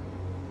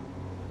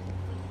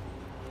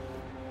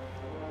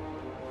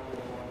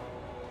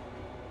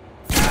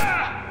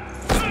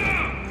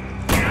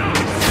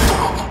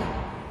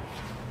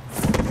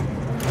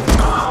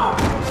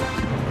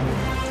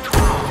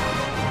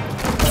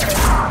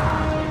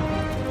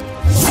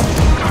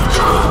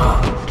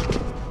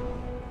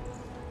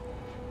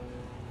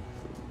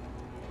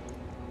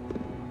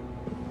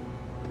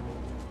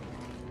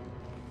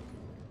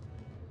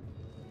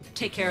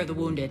 Take care of the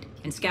wounded,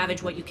 and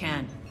scavenge what you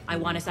can. I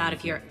want us out of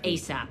here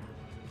ASAP.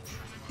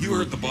 You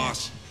heard the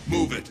boss.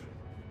 Move it.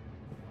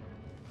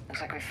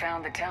 Looks like we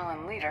found the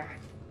Talon leader.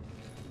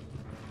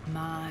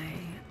 My.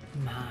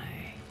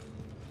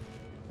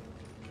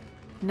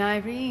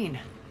 Nyreen,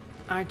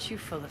 aren't you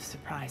full of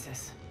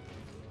surprises?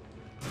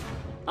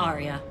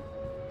 Arya.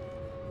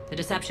 The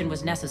deception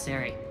was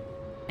necessary.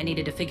 I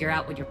needed to figure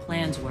out what your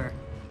plans were.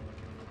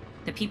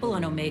 The people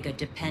on Omega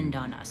depend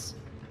on us.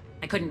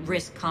 I couldn't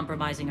risk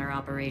compromising our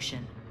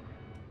operation.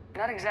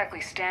 Not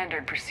exactly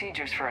standard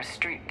procedures for a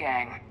street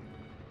gang.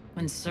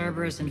 When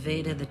Cerberus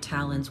invaded, the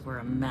Talons were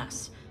a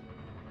mess.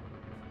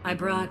 I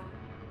brought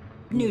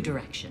new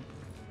direction.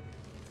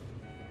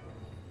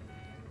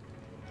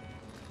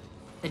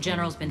 The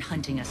General's been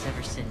hunting us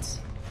ever since.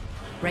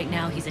 Right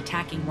now, he's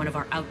attacking one of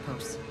our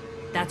outposts.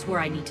 That's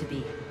where I need to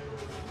be.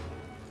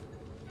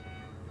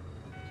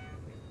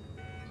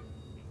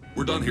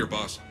 We're done here,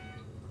 boss.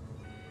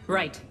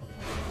 Right.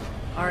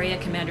 Arya,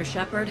 Commander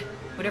Shepard,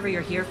 whatever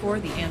you're here for,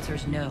 the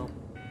answer's no.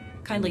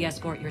 Kindly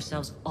escort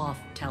yourselves off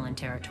Talon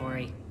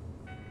territory.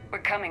 We're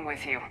coming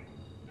with you.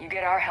 You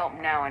get our help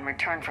now in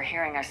return for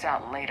hearing us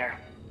out later.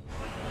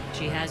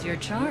 She has your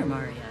charm,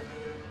 Arya.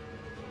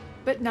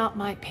 But not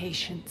my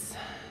patience.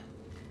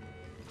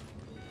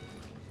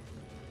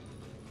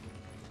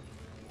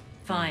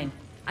 Fine.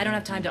 I don't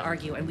have time to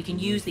argue, and we can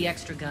use the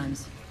extra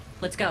guns.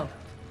 Let's go.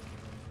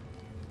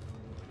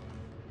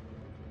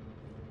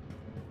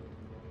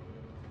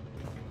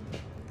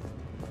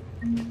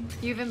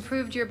 You've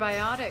improved your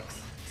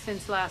biotics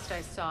since last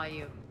I saw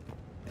you.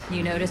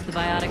 You noticed the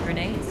biotic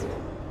grenades?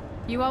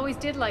 You always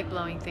did like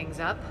blowing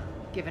things up,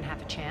 given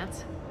half a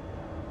chance.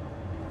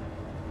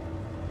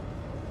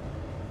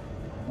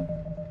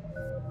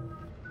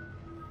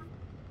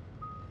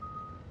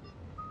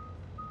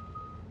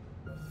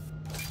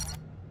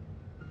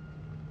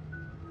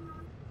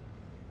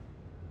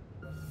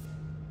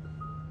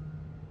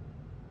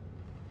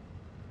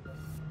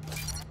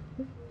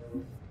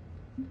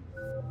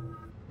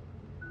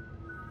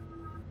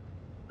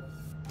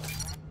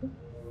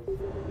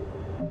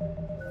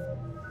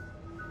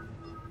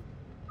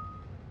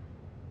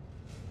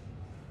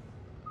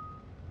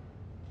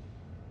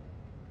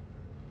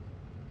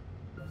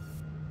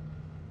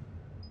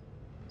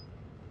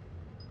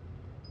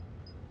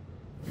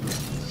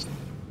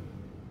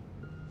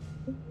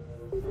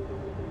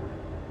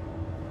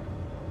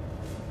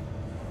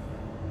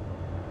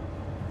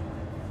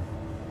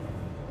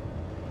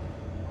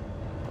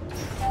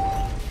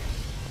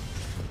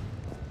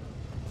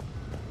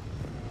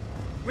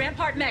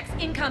 Rampart mechs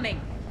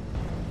incoming!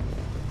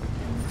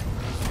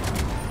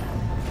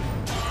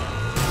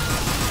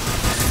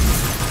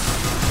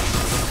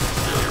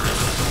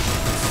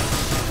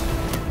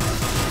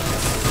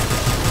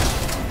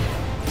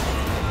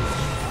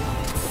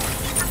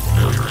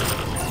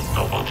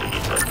 Malfunction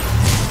detected.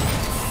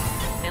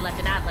 They left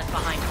an atlas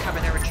behind to cover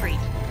their retreat.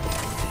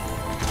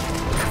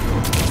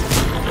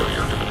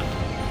 Failure imminent.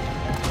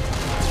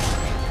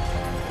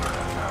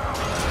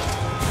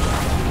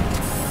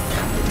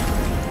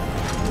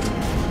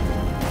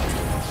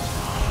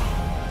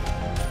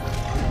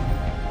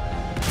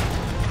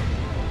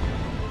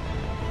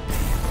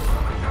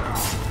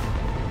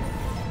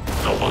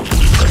 Malfunction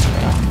detected.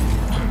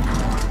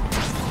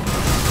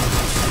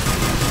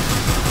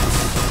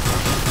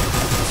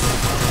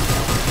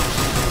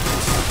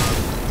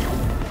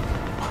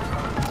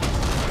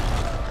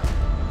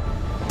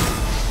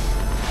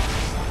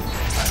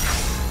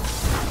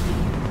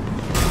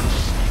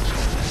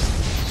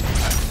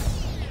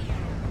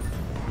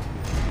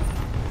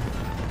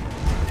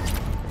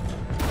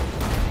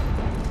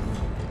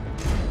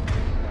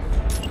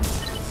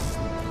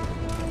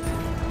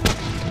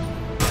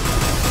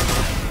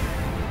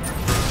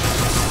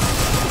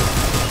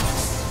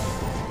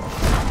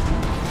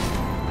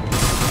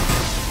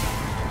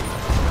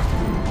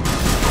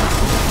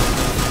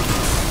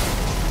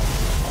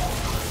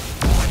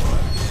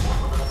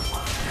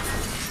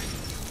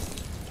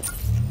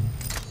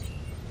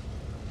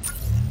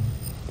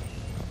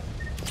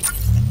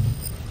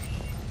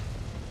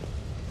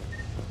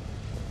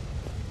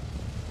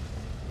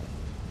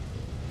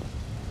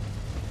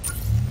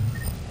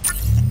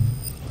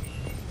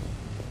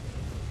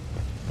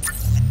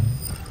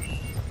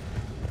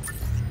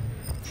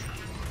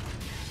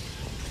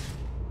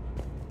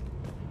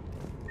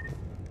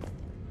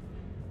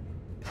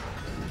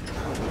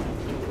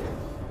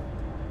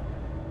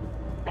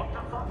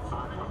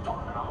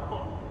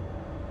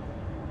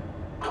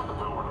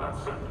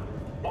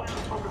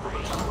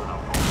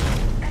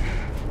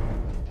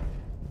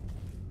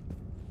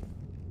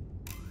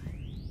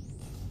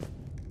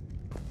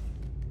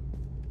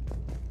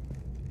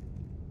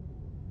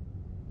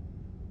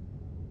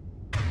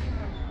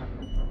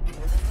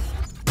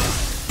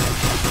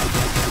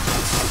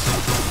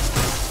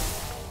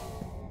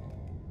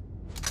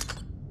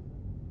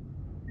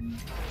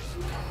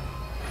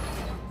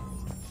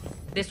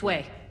 This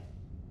way.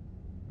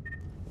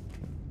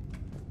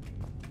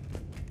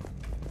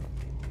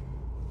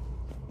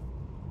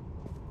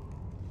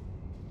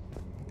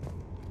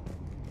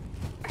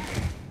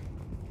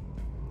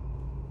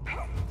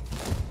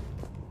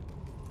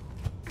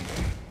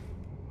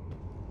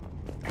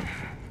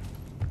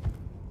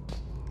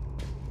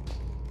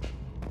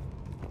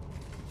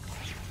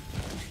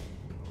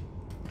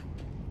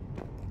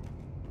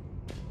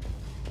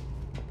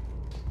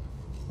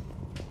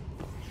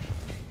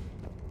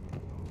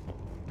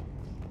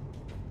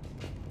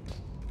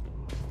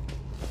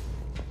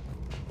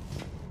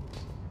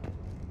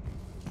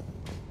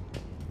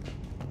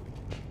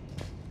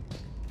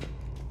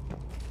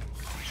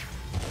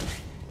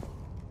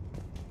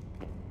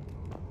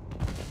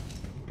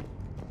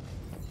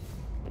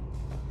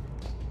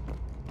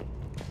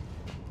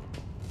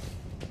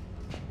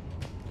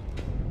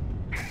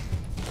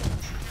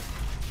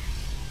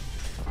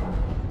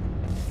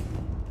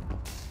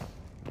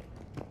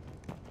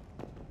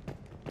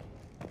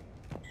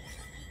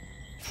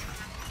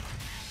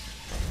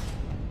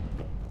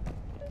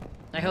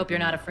 I hope you're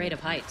not afraid of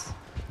heights.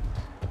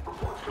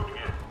 Reports coming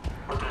in.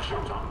 Attention,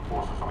 Titan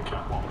forces on the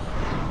catwalks.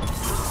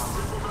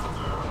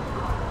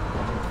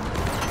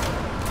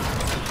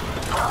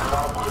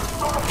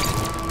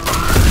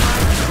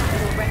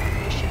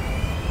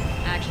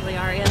 Actually,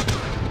 Arya,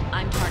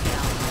 I'm target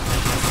out.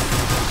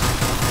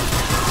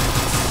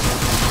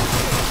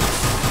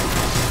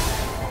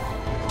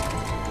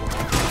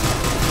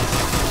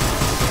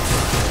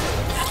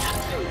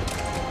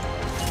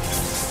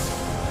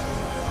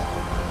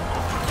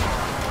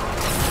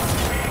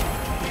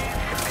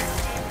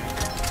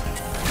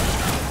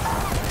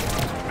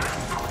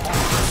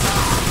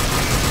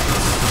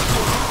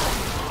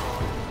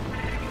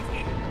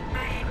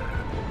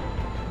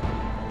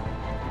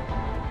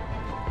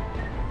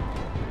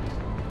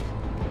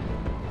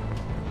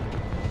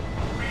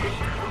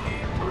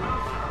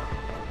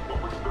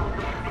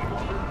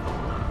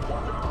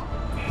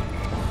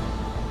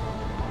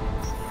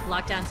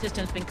 Lockdown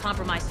system's been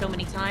compromised so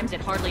many times, it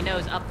hardly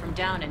knows up from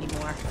down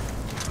anymore.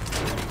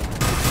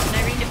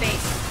 Irene to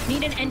base.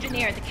 Need an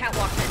engineer at the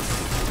catwalk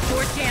fence.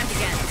 Door's jammed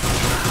again.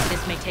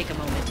 This may take a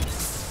moment.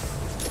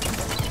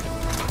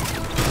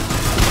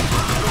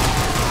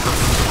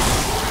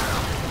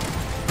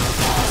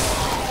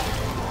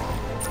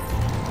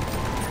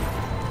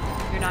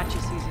 You're not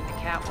just using the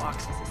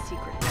catwalks as a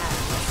secret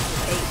passage.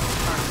 The base is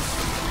part.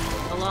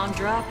 A long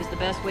drop is the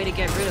best way to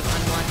get rid of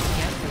unwanted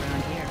guests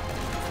around here.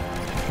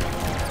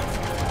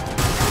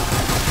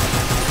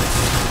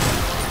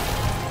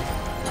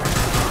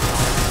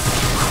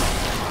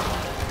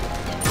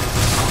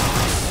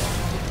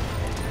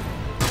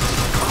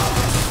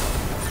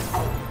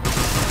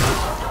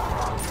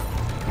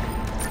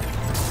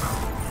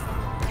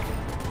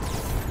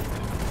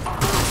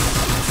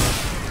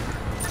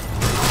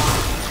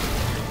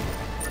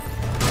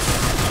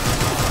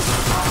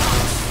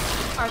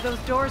 Are those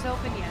doors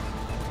open yet?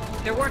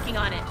 They're working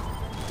on it.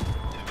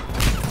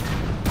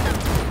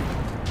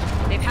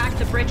 They've hacked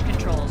the bridge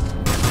controls.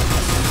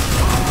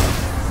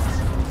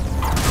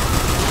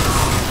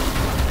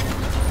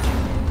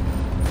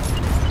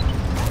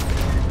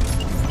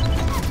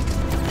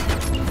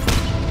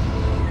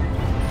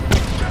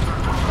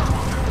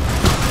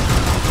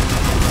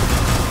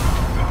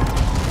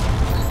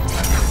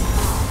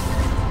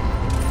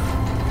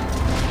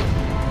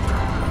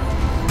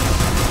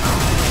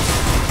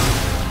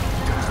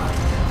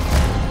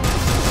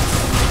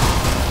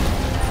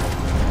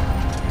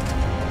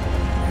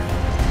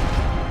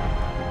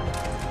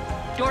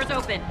 Doors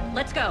open.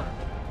 Let's go.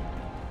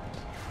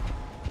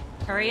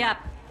 Hurry up.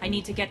 I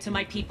need to get to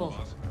my people.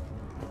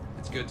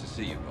 It's good to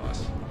see you,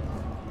 boss.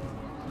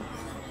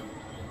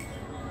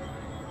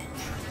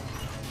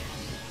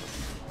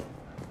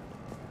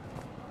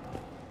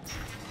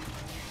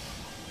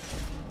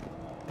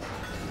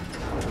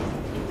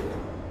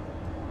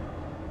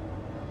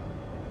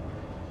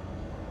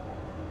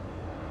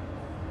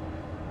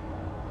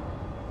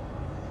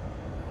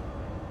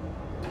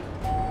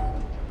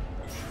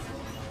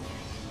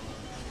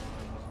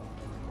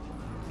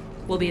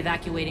 We'll be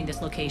evacuating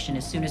this location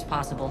as soon as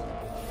possible.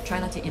 Try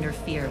not to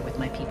interfere with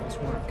my people's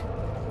work.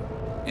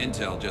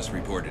 Intel just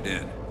reported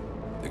in.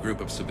 The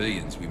group of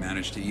civilians we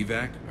managed to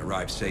evac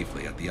arrived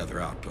safely at the other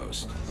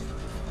outpost.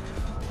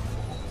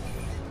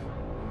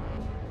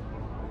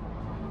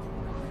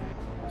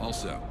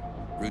 Also,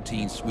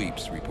 routine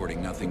sweeps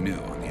reporting nothing new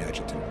on the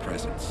adjutant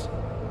presence.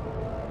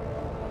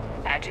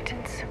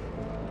 Adjutants?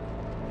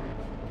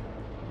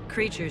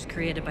 Creatures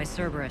created by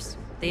Cerberus.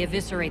 They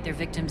eviscerate their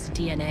victims'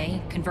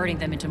 DNA, converting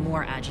them into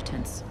more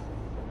adjutants.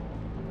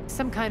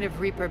 Some kind of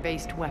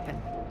Reaper-based weapon.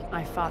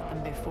 I fought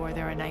them before,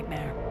 they're a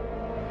nightmare.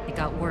 It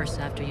got worse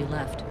after you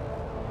left.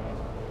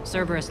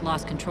 Cerberus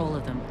lost control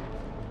of them.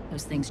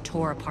 Those things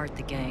tore apart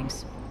the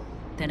gangs,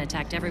 then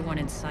attacked everyone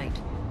in sight.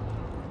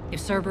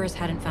 If Cerberus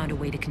hadn't found a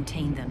way to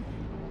contain them,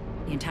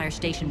 the entire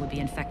station would be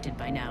infected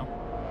by now.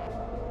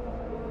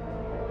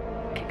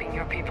 Keeping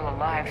your people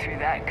alive through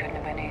that couldn't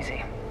have been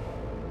easy.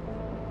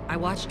 I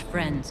watched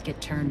friends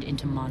get turned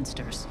into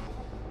monsters,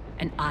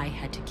 and I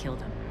had to kill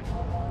them.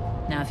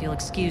 Now, if you'll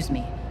excuse me,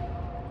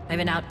 I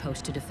have an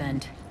outpost to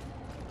defend.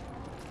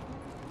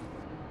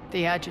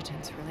 The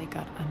adjutants really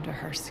got under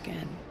her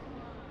skin.